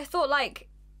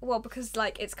well, because,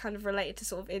 like, it's kind of related to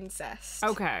sort of incest.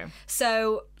 Okay.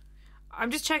 So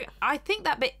I'm just checking. I think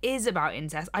that bit is about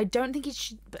incest. I don't think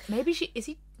but maybe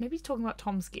he's talking about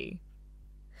Tomsky.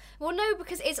 Well, no,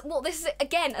 because this is,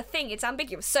 again, a thing, it's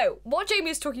ambiguous. So, what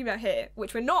Jamie is talking about here,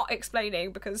 which we're not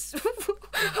explaining because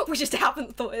we just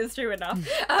haven't thought it through enough.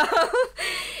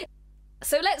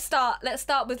 So let's start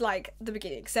with, like, the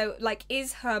beginning. So, like,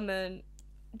 is Hermann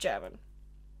German?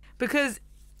 Because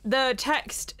the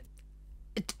text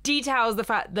details the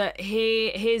fact that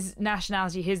his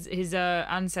nationality, his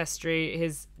ancestry,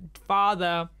 his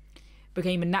father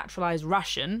became a naturalized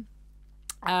Russian,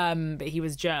 but he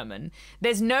was German.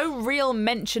 There's no real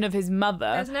mention of his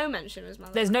mother. There's no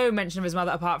mention of his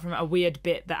mother apart from a weird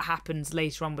bit that happens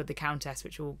later on with the Countess,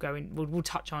 which we'll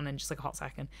touch on in just like a hot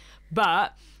second.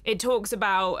 But it talks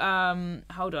about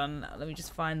hold on, let me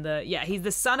just find he's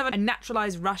the son of a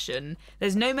naturalized Russian.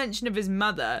 There's no mention of his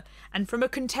mother, and from a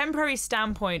contemporary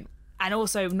standpoint, and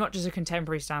also not just a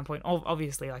contemporary standpoint,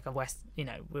 obviously like a West, you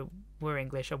know, we're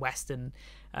English, a Western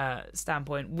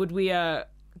standpoint, would we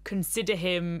consider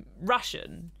him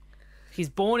Russian? He's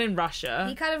born in Russia.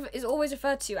 He kind of is always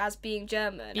referred to as being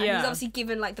German. And he's obviously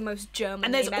given, like, the most German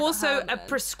And there's name ever, also Hermann. a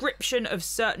prescription of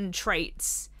certain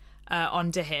traits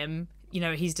onto him. You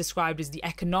know, he's described as the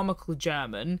economical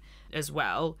German as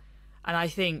well. And I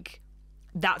think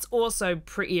that's also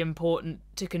pretty important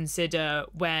to consider,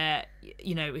 where,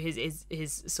 you know,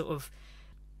 his sort of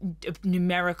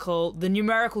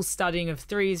numerical studying of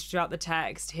threes throughout the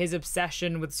text, his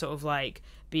obsession with sort of like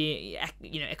being,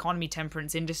 you know, economy,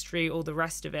 temperance, industry, all the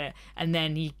rest of it, and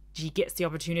then he gets the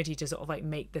opportunity to sort of like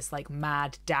make this like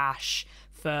mad dash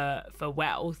for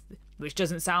wealth, which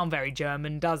doesn't sound very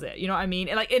German, does it? You know what I mean?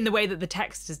 Like, in the way that the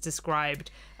text has described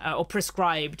or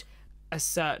prescribed a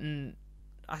certain,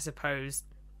 I suppose,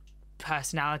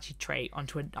 personality trait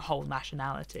onto a whole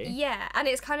nationality. Yeah, and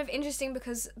it's kind of interesting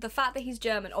because the fact that he's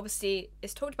German obviously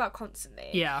is talked about constantly.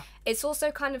 Yeah. It's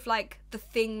also kind of like the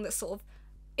thing that sort of,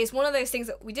 it's one of those things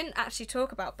that we didn't actually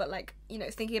talk about, but like, you know,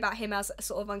 thinking about him as a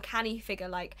sort of uncanny figure,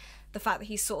 like the fact that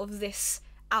he's sort of this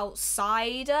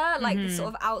outsider, like this sort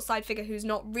of outside figure who's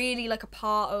not really like a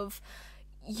part of,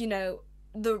 you know,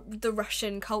 the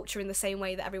Russian culture in the same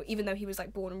way that even though he was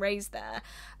like born and raised there,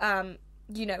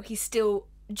 you know, he's still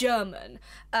German,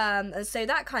 and so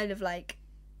that kind of like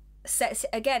sets,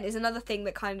 again, is another thing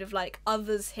that kind of like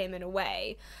others him in a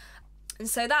way, and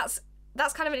so that's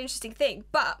kind of an interesting thing.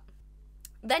 But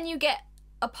then you get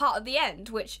a part at the end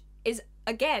which is,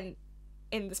 again,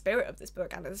 in the spirit of this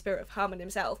book and in the spirit of Hermann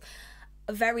himself,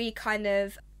 very kind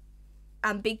of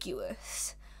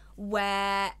ambiguous,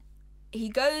 where he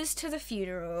goes to the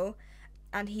funeral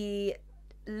and he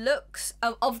looks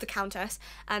of the Countess,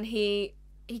 and he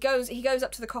goes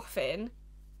up to the coffin,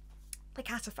 the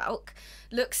catafalque,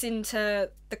 looks into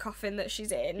the coffin that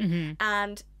she's in,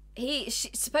 and she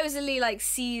supposedly like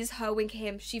sees her wink at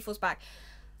him. She falls back.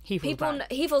 He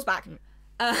falls back.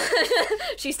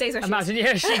 She stays where she is.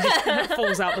 Yeah, she just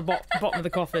falls out the bottom of the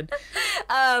coffin.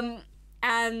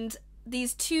 And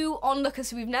these two onlookers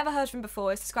who we've never heard from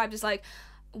before is described as like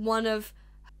one of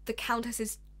the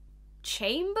Countess's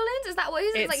chamberlains. Is that what it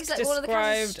is? It's like one of the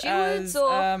Countess's stewards, or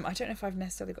I don't know if I've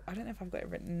necessarily got, I don't know if I've got it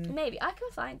written. Maybe I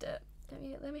can find it.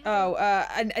 Let me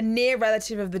have a near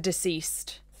relative of the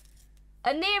deceased.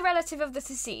 A near relative of the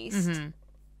deceased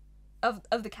of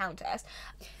the Countess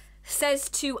says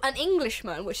to an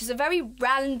Englishman, which is a very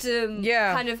random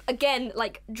kind of, again,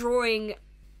 like drawing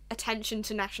attention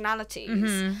to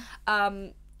nationalities.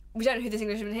 We don't know who this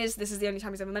Englishman is. This is the only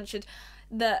time he's ever mentioned.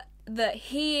 That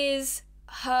he is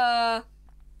her.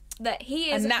 That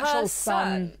he is a natural her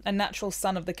son. A natural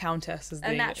son of the Countess.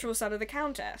 A natural son of the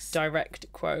Countess.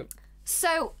 Direct quote.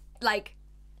 So, like,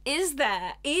 is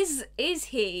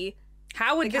he?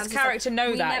 How would this character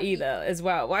know that either, as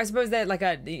well? Well, I suppose they're like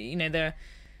they're...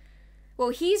 Well,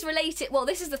 he's related... Well,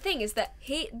 this is the thing, is that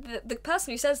the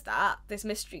person who says that, this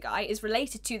mystery guy, is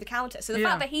related to the Countess. So the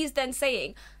fact that he's then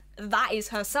saying that is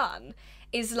her son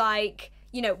is like,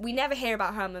 you know, we never hear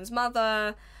about Hermann's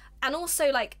mother. And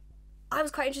also, like, I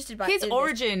was quite interested by his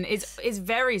origin is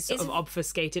very sort of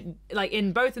obfuscated, like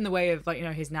in the way of, like, you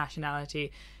know, his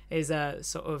nationality is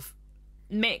sort of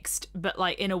mixed, but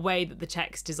like in a way that the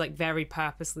text is like very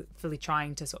purposefully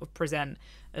trying to sort of present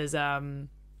as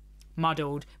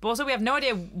muddled. But also we have no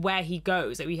idea where he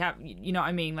goes. Like, we have, you know what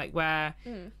I mean, like where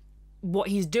what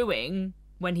he's doing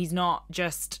when he's not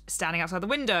just standing outside the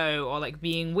window or like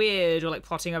being weird or like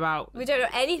plotting about. We don't know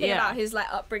anything about his like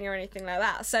upbringing or anything like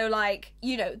that. So like,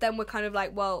 you know, then we're kind of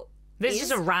like, well, this is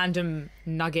just a random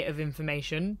nugget of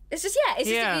information. It's just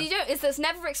it's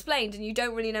never explained and you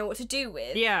don't really know what to do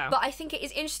with. Yeah. But I think it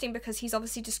is interesting because he's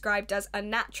obviously described as a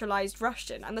naturalized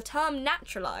Russian, and the term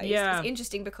naturalized is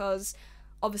interesting because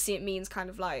obviously it means kind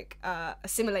of like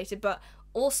assimilated, but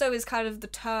also is kind of the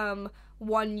term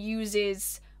one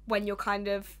uses when you're kind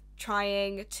of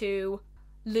trying to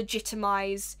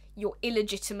legitimize your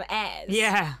illegitimate heirs.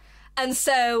 Yeah. And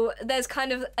so there's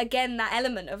kind of, again, that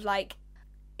element of like,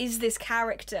 is this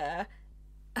character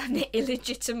an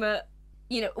illegitimate,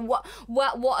 you know, what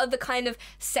are the kind of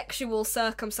sexual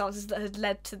circumstances that had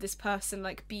led to this person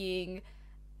like being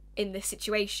in this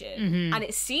situation? And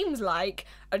it seems like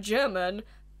a German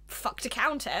fucked a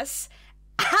countess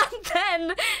and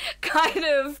then kind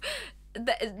of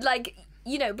like,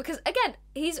 you know, because again,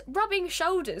 he's rubbing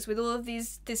shoulders with all of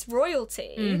this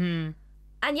royalty,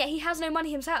 and yet he has no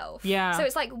money himself. Yeah. So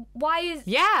it's like, why is...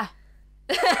 Yeah.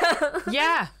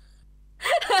 Yeah.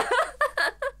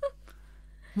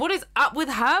 What is up with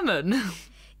Hermann?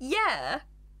 Yeah.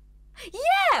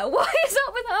 Yeah, what is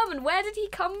up with Hermann? Where did he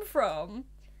come from?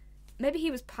 Maybe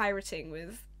he was pirating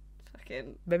with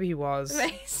fucking... Maybe he was.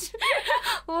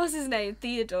 What was his name?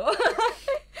 Theodore.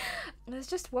 There's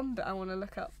just one bit I want to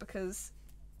look up because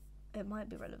it might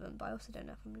be relevant, but I also don't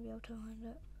know if I'm going to be able to find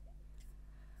it.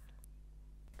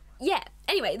 Yeah,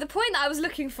 anyway, the point that I was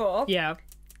looking for... Yeah.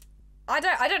 I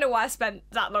don't know why I spent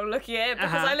that long looking at it,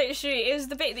 because I literally... It was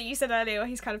the bit that you said earlier where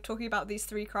he's kind of talking about these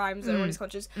 3 crimes that are on his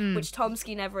conscience, which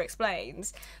Tomsky never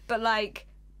explains. But, like,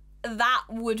 that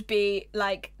would be,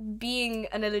 like, being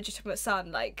an illegitimate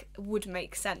son, like, would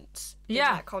make sense in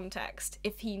that context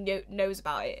if he knows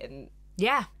about it and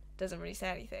doesn't really say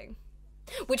anything.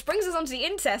 Which brings us on to the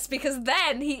incest, because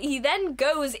then he then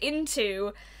goes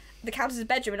into the Countess's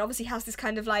bedroom and obviously has this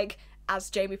kind of, like, as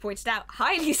Jamie pointed out,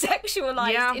 highly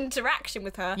sexualized interaction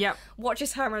with her. Yep.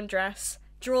 Watches her undress,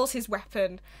 draws his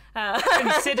weapon.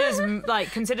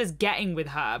 Considers getting with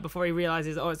her before he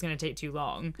realizes, oh, it's going to take too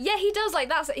long. Yeah, he does. Like,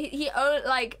 that's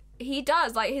he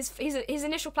does. Like, his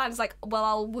initial plan is like, well,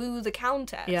 I'll woo the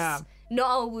Countess. Yeah. Not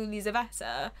I'll woo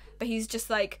Lizaveta. But he's just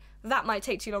like, that might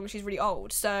take too long. She's really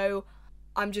old. So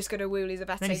I'm just gonna woo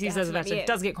Lizaveta. Then he sees Lizaveta.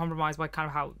 Does get compromised by kind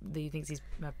of how he thinks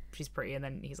she's pretty, and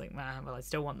then he's like, well, I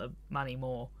still want the money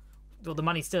more. Well, the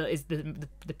money still is the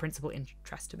principal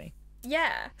interest to me.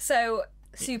 Yeah. So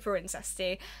super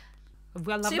incesty.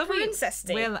 Well, super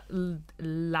incesty. We're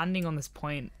landing on this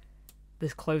point,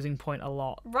 this closing point, a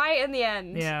lot. Right in the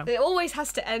end. Yeah. It always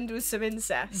has to end with some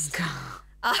incest.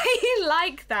 I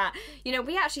like that. You know,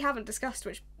 we actually haven't discussed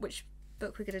which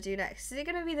book we're going to do next. Is it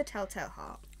going to be The Telltale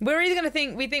Heart? We're either going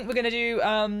to we think we're going to do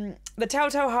The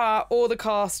Telltale Heart or The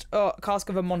Cask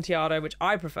of Amontillado, which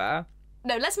I prefer.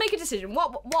 No, let's make a decision.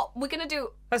 What we're going to do,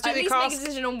 let's do at least make a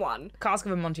decision on one. Cask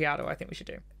of Amontillado, I think we should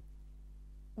do.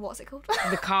 What's it called?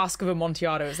 The Cask of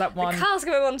Amontillado. Is that one? The Cask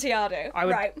of Amontillado.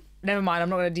 Right. Never mind, I'm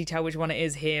not going to detail which one it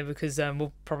is here because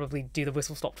we'll probably do the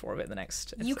whistle-stop tour of it the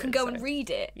next episode. You can go and read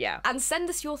it. Yeah. And send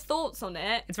us your thoughts on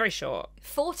it. It's very short.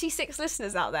 46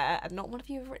 listeners out there, and not one of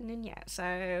you have written in yet,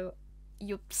 so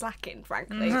you're slacking,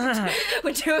 frankly.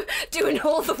 We're doing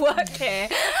all the work here.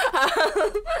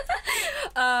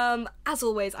 As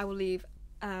always, I will leave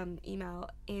email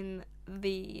in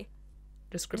the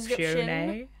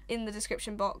description in the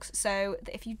description box, so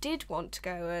that if you did want to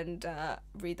go and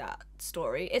read that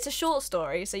story, it's a short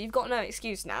story, so you've got no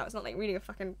excuse now. It's not like reading a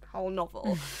fucking whole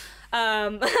novel.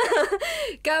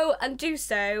 Go and do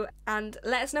so and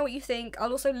let us know what you think.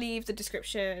 I'll also leave the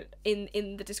description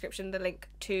in the description the link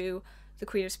to The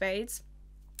Queen of Spades,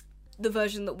 the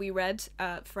version that we read.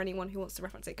 For anyone who wants to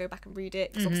reference it, go back and read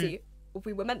it, because obviously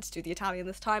we were meant to do the Italian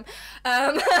this time,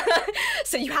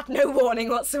 so you had no warning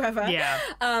whatsoever. Yeah.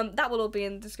 That will all be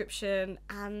in the description,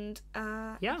 and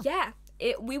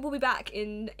we will be back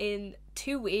in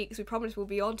 2 weeks. We promise we'll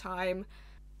be on time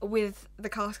with the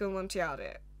Cask of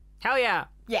Amontillado. Hell yeah.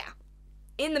 Yeah.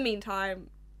 In the meantime,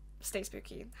 stay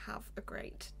spooky. Have a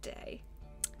great day.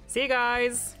 See you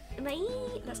guys. Bye.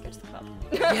 Let's go to the pub.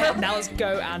 Yeah, now let's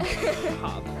go and to the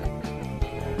pub.